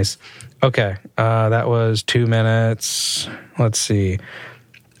kind of nice. Okay, that was 2 minutes. Let's see.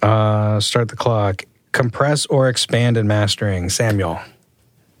 Start the clock. Compress or expand in mastering, Samuel?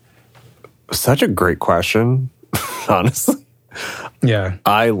 Such a great question, honestly. Yeah.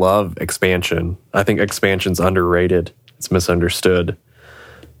 I love expansion. I think expansion's underrated. It's misunderstood.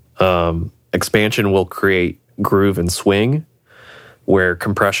 Expansion will create groove and swing, where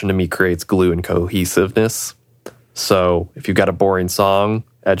compression to me creates glue and cohesiveness. So if you've got a boring song,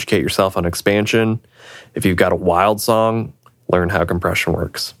 educate yourself on expansion. If you've got a wild song, learn how compression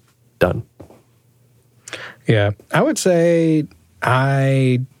works. Done. Yeah. I would say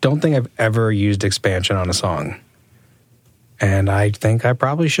I don't think I've ever used expansion on a song. And I think I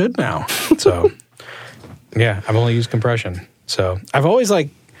probably should now. So, yeah, I've only used compression. So I've always like,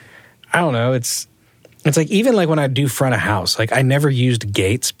 I don't know, it's like even like when I do front of house, like I never used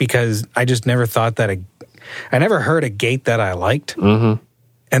gates because I just never thought that I never heard a gate that I liked. Mm-hmm.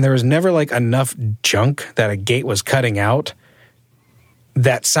 And there was never like enough junk that a gate was cutting out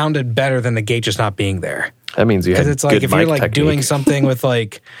that sounded better than the gate just not being there. That means you had it's like good if you're like technique. Doing something with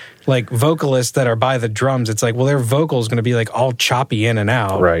like vocalists that are by the drums, it's like, well, their vocals going to be like all choppy in and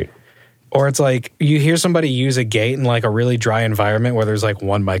out. Right. Or it's like you hear somebody use a gate in like a really dry environment where there's like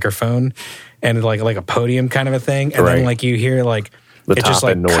one microphone and like a podium kind of a thing. And then like you hear like it's just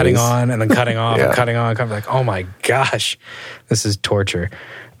like cutting on and then cutting off and cutting on. Kind of like, oh my gosh, this is torture.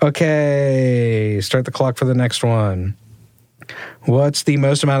 Okay, start the clock for the next one. What's the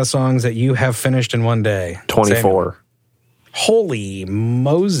most amount of songs that you have finished in one day? 24. Samuel. Holy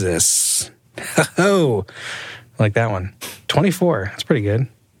Moses. Oh, like that one. 24. That's pretty good.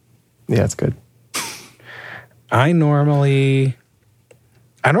 Yeah, it's good. I normally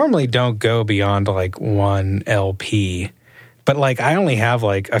don't go beyond like one LP, but like I only have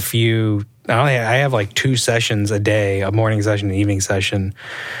like a few. I have like 2 sessions a day, a morning session and an evening session.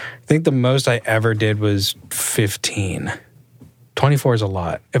 I think the most I ever did was 15. 24 is a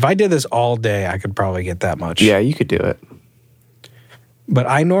lot. If I did this all day, I could probably get that much. Yeah, you could do it. But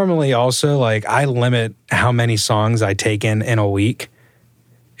I normally also like I limit how many songs I take in a week.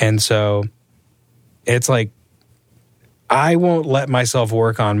 And so it's like I won't let myself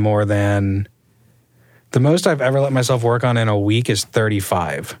work on more than the most I've ever let myself work on in a week is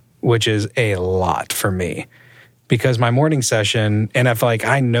 35, which is a lot for me. Because my morning session, and if like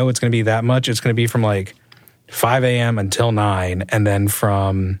I know it's going to be that much, it's going to be from like 5 a.m. until 9, and then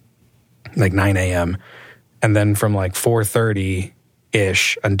from like 9 a.m. and then from like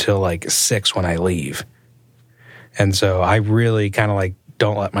 4:30-ish until like 6 when I leave. And so I really kind of like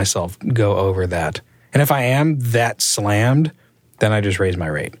don't let myself go over that. And if I am that slammed, then I just raise my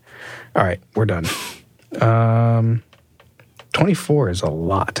rate. All right, we're done. 24 is a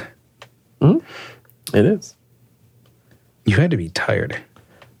lot. It is. You had to be tired.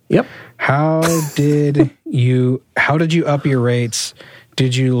 Yep. How did you up your rates?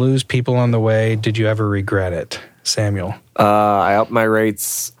 Did you lose people on the way? Did you ever regret it, Samuel? I upped my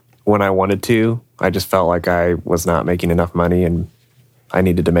rates when I wanted to. I just felt like I was not making enough money, and I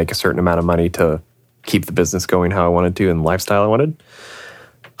needed to make a certain amount of money to keep the business going how I wanted to and the lifestyle I wanted.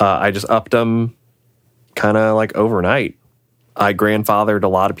 I just upped them kind of like overnight. I grandfathered a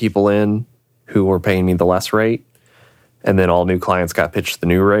lot of people in who were paying me the less rate, and then all new clients got pitched the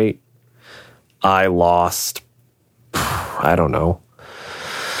new rate. I lost, I don't know.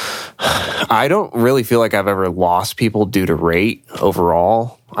 I don't really feel like I've ever lost people due to rate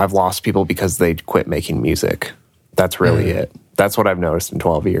overall. I've lost people because they quit making music. That's really it. That's what I've noticed in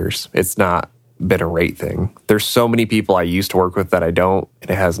 12 years. It's not been a rate thing. There's so many people I used to work with that I don't,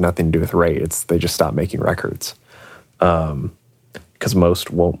 and it has nothing to do with rate. They just stop making records. Because most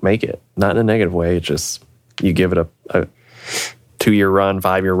won't make it. Not in a negative way. It's just, you give it a 2-year run,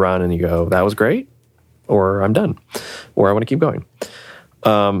 5-year run, and you go, that was great, or I'm done, or I want to keep going.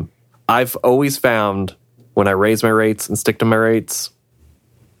 I've always found when I raise my rates and stick to my rates,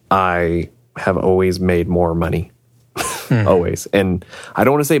 I have always made more money. Always. And I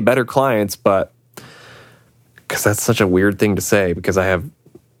don't want to say better clients, but because that's such a weird thing to say, because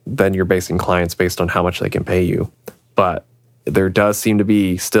then you're basing clients based on how much they can pay you. But there does seem to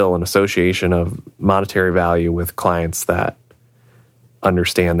be still an association of monetary value with clients that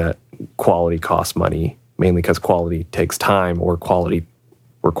understand that quality costs money, mainly because quality takes time, or quality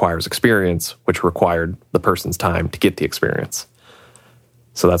requires experience, which required the person's time to get the experience.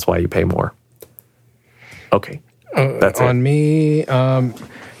 So that's why you pay more. Okay. That's on it. Me.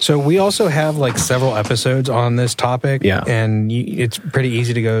 So we also have like several episodes on this topic. Yeah. And it's pretty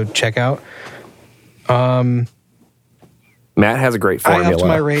easy to go check out. Matt has a great formula. I upped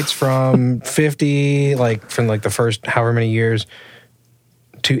my rates from 50, from the first however many years,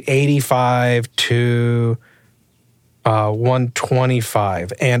 to 85 to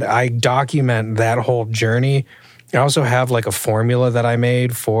 125. And I document that whole journey. I also have a formula that I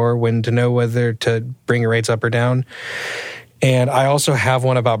made for when to know whether to bring your rates up or down. And I also have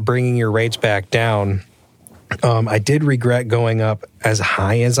one about bringing your rates back down. I did regret going up as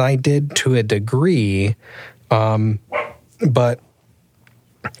high as I did to a degree, but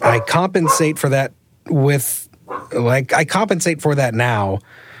I compensate for that I compensate for that now.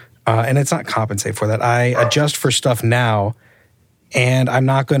 And it's not compensate for that. I adjust for stuff now. And I'm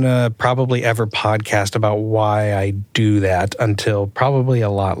not going to probably ever podcast about why I do that until probably a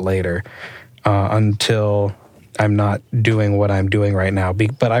lot later, until I'm not doing what I'm doing right now.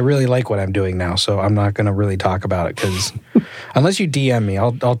 But I really like what I'm doing now, so I'm not going to really talk about it, because unless you DM me,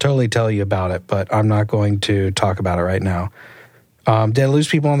 I'll totally tell you about it, but I'm not going to talk about it right now. Did I lose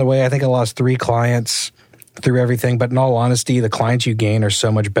people on the way? I think I lost 3 clients through everything, but in all honesty, the clients you gain are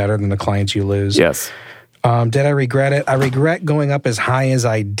so much better than the clients you lose. Yes. Did I regret it? I regret going up as high as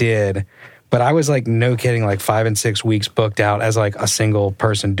I did, but I was no kidding, 5 and 6 weeks booked out as a single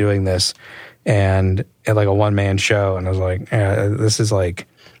person doing this, and at a one-man show. And I was this is I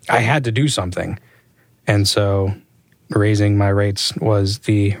had to do something. And so raising my rates was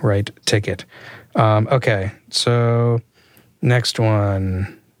the right ticket. Okay, so next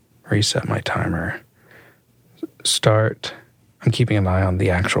one, reset my timer. Start. I'm keeping an eye on the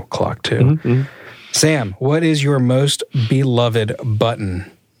actual clock too. Mm-hmm. Sam, what is your most beloved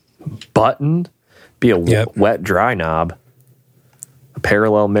button? Button? Be a wet, dry knob. A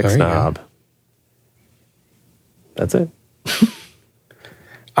parallel mix knob. Go. That's it.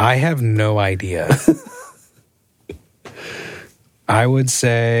 I have no idea. I would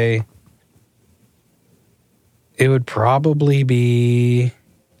say it would probably be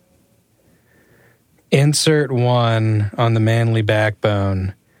insert 1 on the manly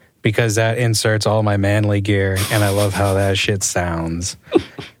backbone, because that inserts all my manly gear, and I love how that shit sounds.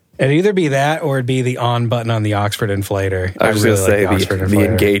 It'd either be that or it'd be the on button on the Oxford inflator. I was really going to say the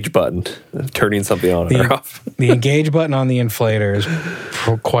engage button, turning something on or off. The engage button on the inflator is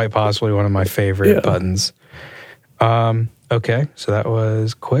quite possibly one of my favorite buttons. Okay, so that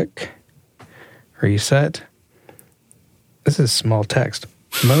was quick. Reset. This is small text.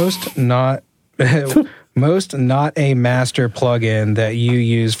 Most not a master plugin that you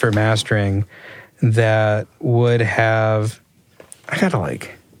use for mastering that would have... I gotta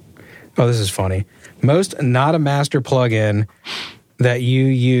oh, this is funny. Most not a master plugin that you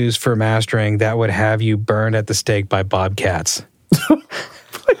use for mastering that would have you burned at the stake by bobcats.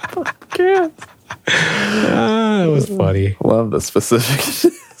 Bobcats. That was funny. Love the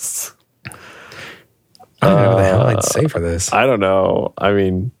specifics. I don't know what the hell I'd say for this. I don't know. I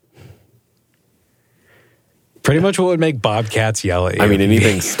mean, Pretty much what would make Bobcats yell at you. I mean,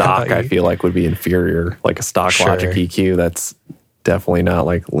 anything stock I feel like would be inferior. Like a stock Logic EQ, that's definitely not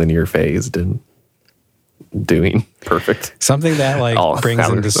like linear phased and doing perfect. Something that like brings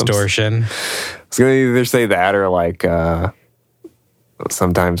in distortion. I was going to either say that or like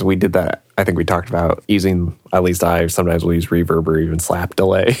sometimes we did that. I think we talked about using, at least sometimes we'll use reverb or even slap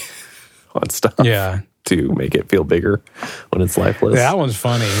delay on stuff. Yeah. To make it feel bigger when it's lifeless. Yeah, that one's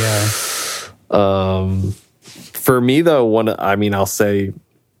funny, yeah. For me, though, I'll say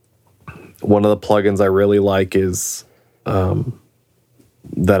one of the plugins I really like is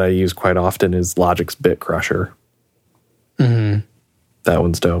that I use quite often is Logic's Bit Crusher. Mm-hmm. That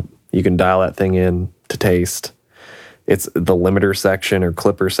one's dope. You can dial that thing in to taste. It's the limiter section or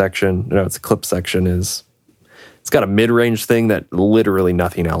clipper section. No, it's a clip section. It's got a mid-range thing that literally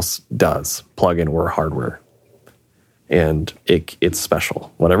nothing else does, plugin or hardware. And it's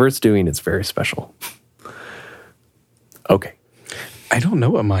special. Whatever it's doing, it's very special. Okay. I don't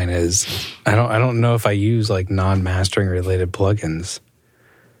know what mine is. I don't know if I use like non-mastering related plugins.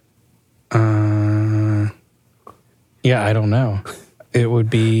 Yeah, I don't know. It would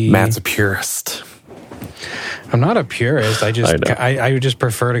be Matt's a purist. I'm not a purist. I would just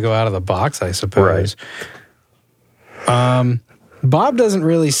prefer to go out of the box, I suppose. Right. Bob doesn't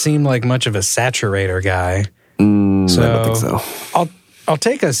really seem like much of a saturator guy. I don't think so. I'll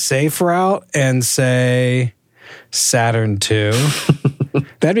take a safe route and say Saturn 2.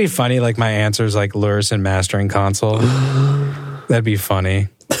 That'd be funny. Like my answer's like Lurison Mastering Console. That'd be funny.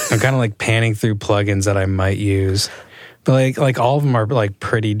 I'm kind of like panning through plugins that I might use. But like all of them are like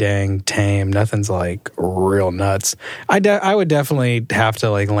pretty dang tame. Nothing's like real nuts. I would definitely have to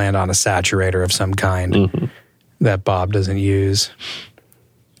like land on a saturator of some kind that Bob doesn't use.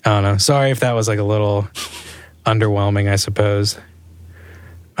 I don't know. Sorry if that was like a little underwhelming, I suppose.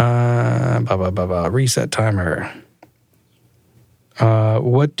 Reset timer.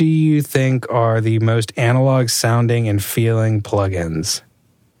 What do you think are the most analog sounding and feeling plugins?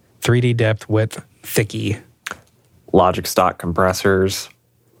 3D depth, width, thicky. Logic stock compressors.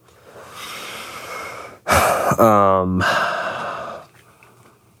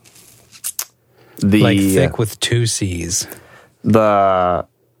 Like thick with 2 C's. The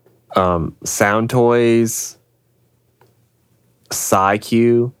Sound Toys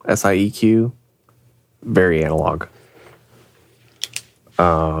SiEQ, SiEQ, very analog.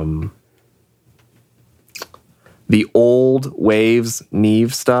 The old Waves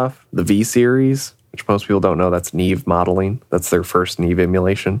Neve stuff, the V series, which most people don't know, that's Neve modeling. That's their first Neve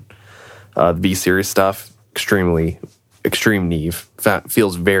emulation. The V series stuff, extreme Neve.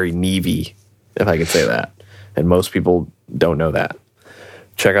 Feels very Neve-y, if I could say that. And most people don't know that.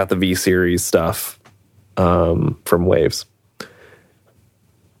 Check out the V series stuff from Waves.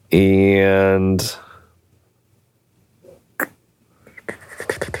 And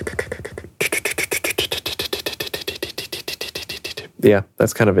yeah,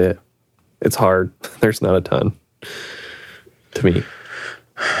 that's kind of it. It's hard. There's not a ton to me.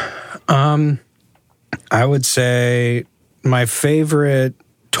 I would say my favorite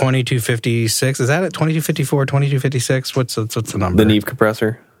 2256, is that it? 2254, 2256? What's the number? The Neve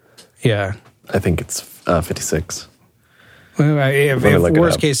compressor? Yeah. I think it's 56. If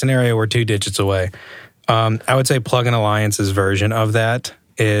worst case scenario, we're 2 digits away. I would say Plugin Alliance's version of that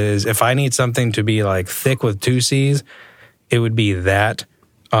is, if I need something to be like thick with 2 C's, it would be that.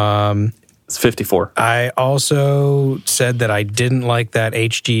 It's 54. I also said that I didn't like that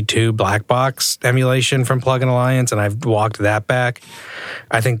HG2 black box emulation from Plugin Alliance, and I've walked that back.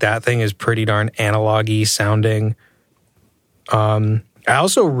 I think that thing is pretty darn analog-y sounding. I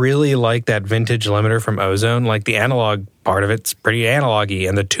also really like that vintage limiter from Ozone. Like the analog part of it's pretty analog-y,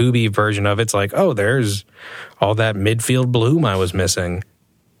 and the tubey version of it's like, oh, there's all that midfield bloom I was missing.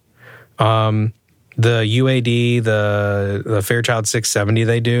 The UAD, the Fairchild 670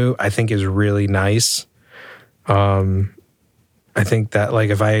 they do, I think is really nice. I think that like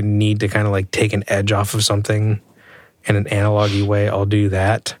if I need to kind of like take an edge off of something in an analog-y way, I'll do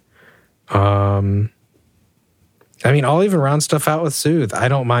that. I mean, I'll even round stuff out with Soothe. I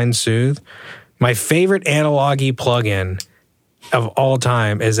don't mind Soothe. My favorite analog-y plugin of all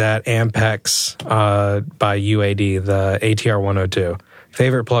time is at Ampex by UAD, the ATR 102.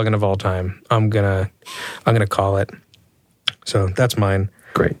 Favorite plugin of all time. I'm gonna call it. So that's mine.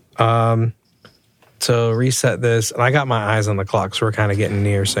 Great. So reset this, and I got my eyes on the clock, so we're kind of getting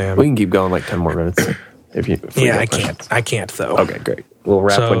near, Sam. We can keep going like 10 more minutes. Yeah, I can't though. Okay, great. We'll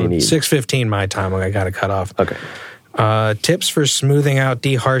wrap when you need. 6:15 my time. I got to cut off. Okay. Tips for smoothing out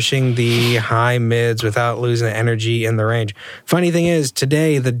deharshing the high mids without losing the energy in the range. Funny thing is,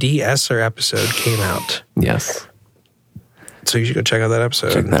 today the de-esser episode came out. Yes. So you should go check out that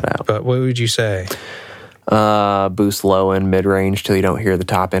episode. Check that out. But what would you say? Boost low and mid range till you don't hear the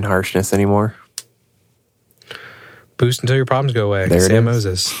top end harshness anymore. Boost until your problems go away. There Sam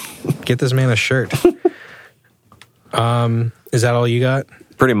Moses. Get this man a shirt. Is that all you got?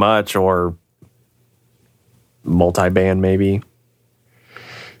 Pretty much, or multi-band maybe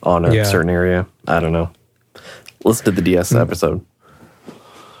on a certain area. I don't know. Listen to the DS episode.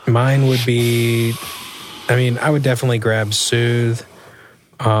 Mine would be, I would definitely grab Soothe.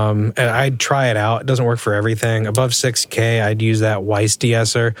 And I'd try it out. It doesn't work for everything. Above 6K, I'd use that Weiss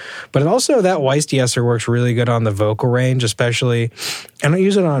de-esser. But also, that Weiss de-esser works really good on the vocal range, especially. I don't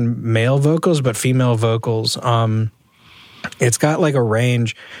use it on male vocals, but female vocals. It's got like a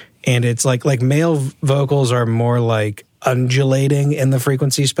range, and it's like male vocals are more like undulating in the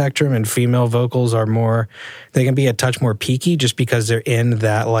frequency spectrum, and female vocals are more, they can be a touch more peaky just because they're in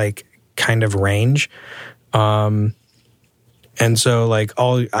that like kind of range. And so, like,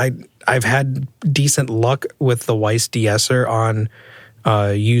 I've had decent luck with the Weiss de-esser on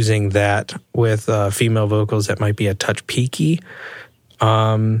using that with female vocals that might be a touch peaky.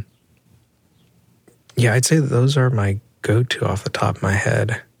 Yeah, I'd say those are my go-to off the top of my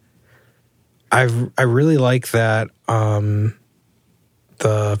head. I really like that the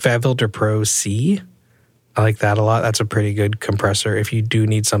FabFilter Pro C. I like that a lot. That's a pretty good compressor if you do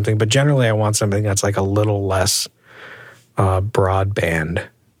need something. But generally, I want something that's like a little less broadband,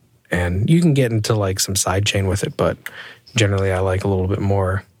 and you can get into like some sidechain with it, but generally I like a little bit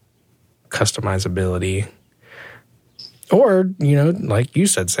more customizability, or like you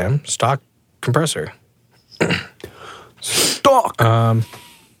said, Sam, stock compressor. Stock.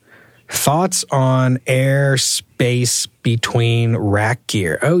 Thoughts on air space between rack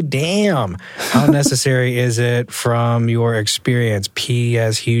gear? Oh damn, how necessary is it from your experience?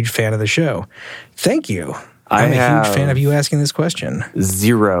 P.S. Huge fan of the show. Thank you. I'm a huge fan of you asking this question.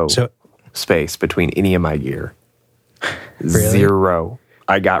 Zero space between any of my gear. Really? Zero.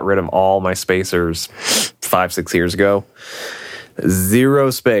 I got rid of all my spacers 5-6 years ago. Zero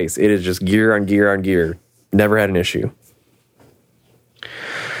space. It is just gear on gear on gear. Never had an issue.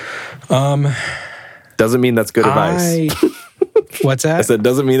 Doesn't mean that's good advice. What's that? I said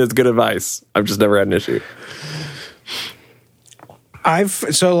doesn't mean it's good advice. I've just never had an issue.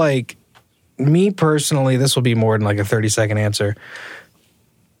 Me personally, this will be more than like a 30-second answer.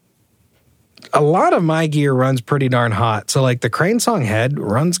 A lot of my gear runs pretty darn hot. So like the Crane Song head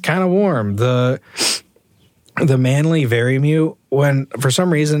runs kind of warm. The Manley Varimute, when for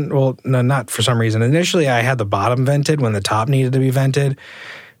some reason, well, no, not for some reason. Initially, I had the bottom vented when the top needed to be vented.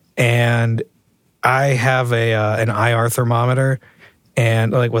 And I have an IR thermometer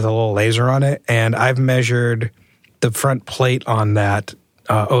and like with a little laser on it. And I've measured the front plate on that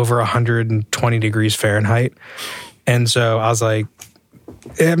over 120 degrees Fahrenheit. And so I was like,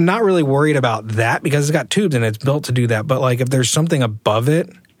 I'm not really worried about that because it's got tubes and it's built to do that. But like if there's something above it,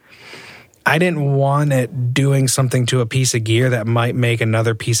 I didn't want it doing something to a piece of gear that might make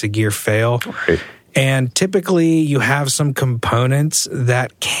another piece of gear fail. Right. And typically you have some components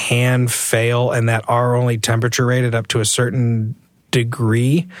that can fail and that are only temperature rated up to a certain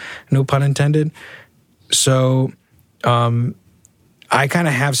degree, no pun intended. So, I kind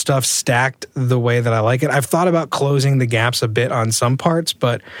of have stuff stacked the way that I like it. I've thought about closing the gaps a bit on some parts,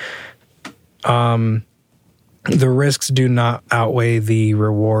 but the risks do not outweigh the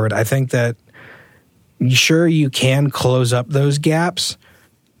reward. I think that sure you can close up those gaps,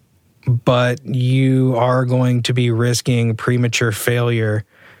 but you are going to be risking premature failure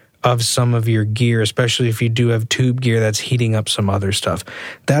of some of your gear, especially if you do have tube gear that's heating up some other stuff.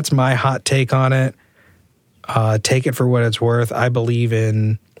 That's my hot take on it. Take it for what it's worth. I believe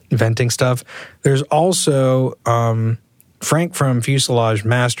in venting stuff. There's also Frank from Fuselage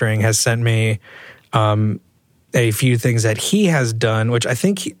Mastering has sent me a few things that he has done, which I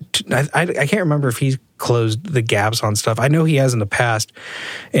think I can't remember if he's closed the gaps on stuff. I know he has in the past,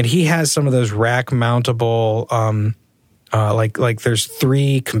 and he has some of those rack mountable like there's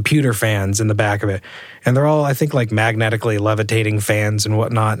 3 computer fans in the back of it, and they're all I think like magnetically levitating fans and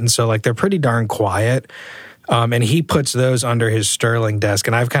whatnot, and so like they're pretty darn quiet. And he puts those under his Sterling desk,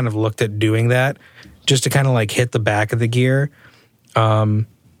 and I've kind of looked at doing that just to kind of like hit the back of the gear. I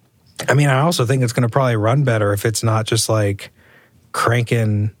also think it's going to probably run better if it's not just like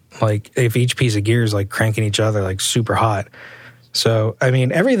cranking, like if each piece of gear is like cranking each other like super hot. So,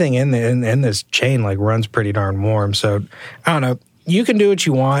 everything in this chain like runs pretty darn warm. So, I don't know. you can do what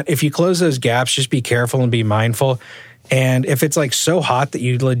you want. If you close those gaps, just be careful and be mindful. And if it's like so hot that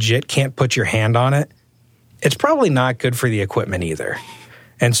you legit can't put your hand on it, it's probably not good for the equipment either.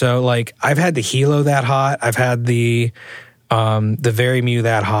 And so like I've had the Hilo that hot. I've had the Verymu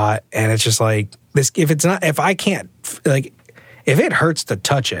that hot. And it's just like this, if I can't, like if it hurts to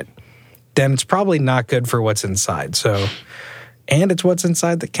touch it, then it's probably not good for what's inside. So, and it's what's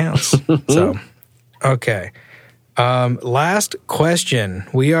inside that counts. So, okay. Last question.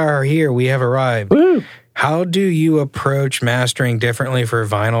 We are here. We have arrived. Woo. How do you approach mastering differently for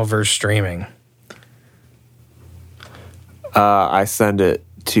vinyl versus streaming? I send it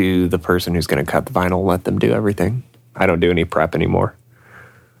to the person who's going to cut the vinyl, let them do everything. I don't do any prep anymore.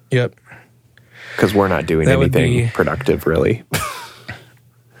 Yep. Because we're not doing anything productive, really.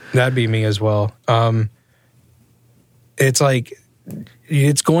 That'd be me as well. It's like,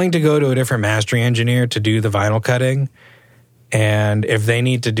 it's going to go to a different mastering engineer to do the vinyl cutting. And if they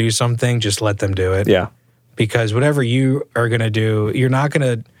need to do something, just let them do it. Yeah. Because whatever you are going to do, you're not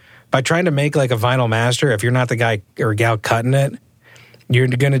going to, by trying to make like a vinyl master, if you're not the guy or gal cutting it, you're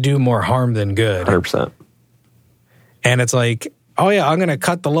going to do more harm than good. 100%. And it's like, oh yeah, I'm going to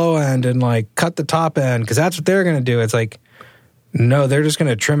cut the low end and like cut the top end because that's what they're going to do. It's like, no, they're just going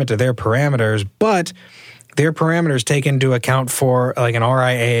to trim it to their parameters, but their parameters take into account for like an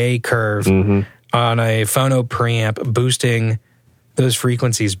RIAA curve on a phono preamp boosting those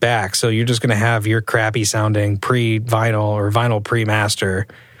frequencies back. So you're just going to have your crappy sounding pre-vinyl or vinyl pre-master.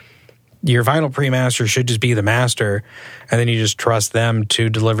 Your vinyl pre-master should just be the master, and then you just trust them to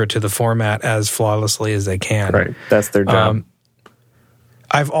deliver to the format as flawlessly as they can. Right. That's their job.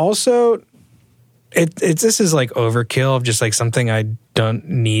 I've also, this is like overkill of just like something I don't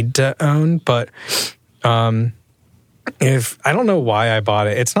need to own, but if I don't know why I bought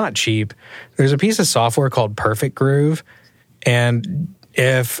it, it's not cheap. There's a piece of software called Perfect Groove, and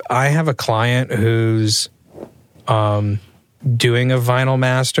if I have a client who's doing a vinyl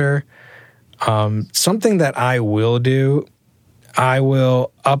master, something that I will do, I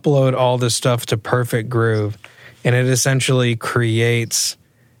will upload all this stuff to Perfect Groove, and it essentially creates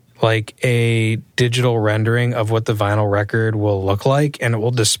like a digital rendering of what the vinyl record will look like, and it will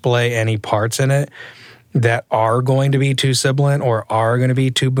display any parts in it that are going to be too sibilant or are going to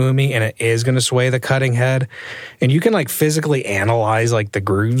be too boomy, and it is going to sway the cutting head. And you can like physically analyze like the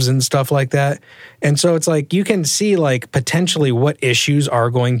grooves and stuff like that. And so it's like you can see like potentially what issues are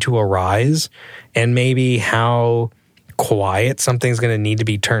going to arise and maybe how quiet something's going to need to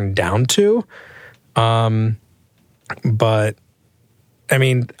be turned down to. But I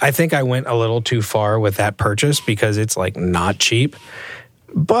mean, I think I went a little too far with that purchase because it's like not cheap.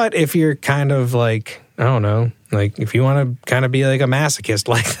 But if you're kind of like, I don't know, like if you want to kind of be like a masochist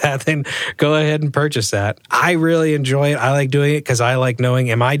like that, then go ahead and purchase that. I really enjoy it. I like doing it because I like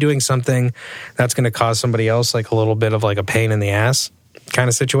knowing, am I doing something that's going to cause somebody else like a little bit of like a pain in the ass kind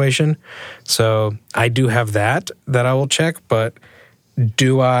of situation? So I do have that I will check, but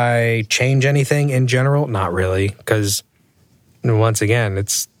do I change anything in general? Not really, because once again,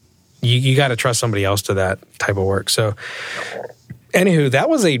 it's you got to trust somebody else to that type of work. So anywho, that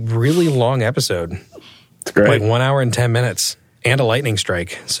was a really long episode. It's great. Like 1 hour and 10 minutes and a lightning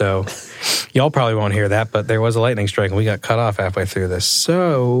strike. So y'all probably won't hear that, but there was a lightning strike and we got cut off halfway through this.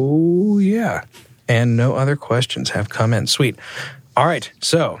 So yeah. And no other questions have come in. Sweet. All right.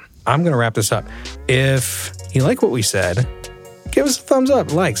 So I'm going to wrap this up. If you like what we said, give us a thumbs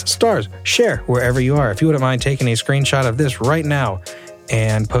up, likes, stars, share wherever you are. If you wouldn't mind taking a screenshot of this right now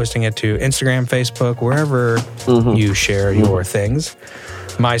and posting it to Instagram, Facebook, wherever you share your things.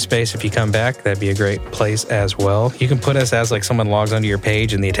 MySpace, if you come back, that'd be a great place as well. You can put us as like someone logs onto your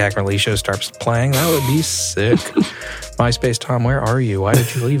page and the Attack and Release show starts playing. That would be sick. MySpace, Tom, where are you? Why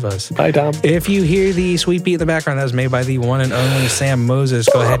did you leave us? Bye, Tom. If you hear the sweet beat in the background, that was made by the one and only Sam Moses.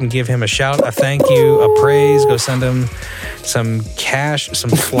 Go ahead and give him a shout, a thank you, a praise. Go send him some cash,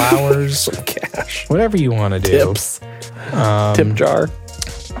 some flowers, some cash, whatever you want to do. Tips, tip jar.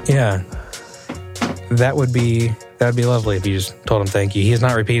 Yeah, that'd be lovely if you just told him thank you. He has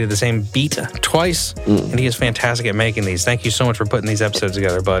not repeated the same beat twice, and he is fantastic at making these. Thank you so much for putting these episodes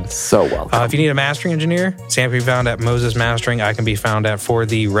together, bud. So welcome. If you need a mastering engineer, Sam can be found at Moses Mastering. I can be found at For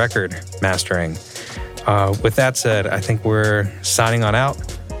the Record Mastering. With that said, I think we're signing on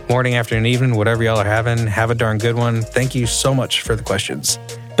out. Morning, afternoon, evening, whatever y'all are having, have a darn good one. Thank you so much for the questions.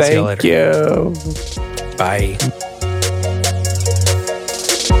 Thank you. Bye.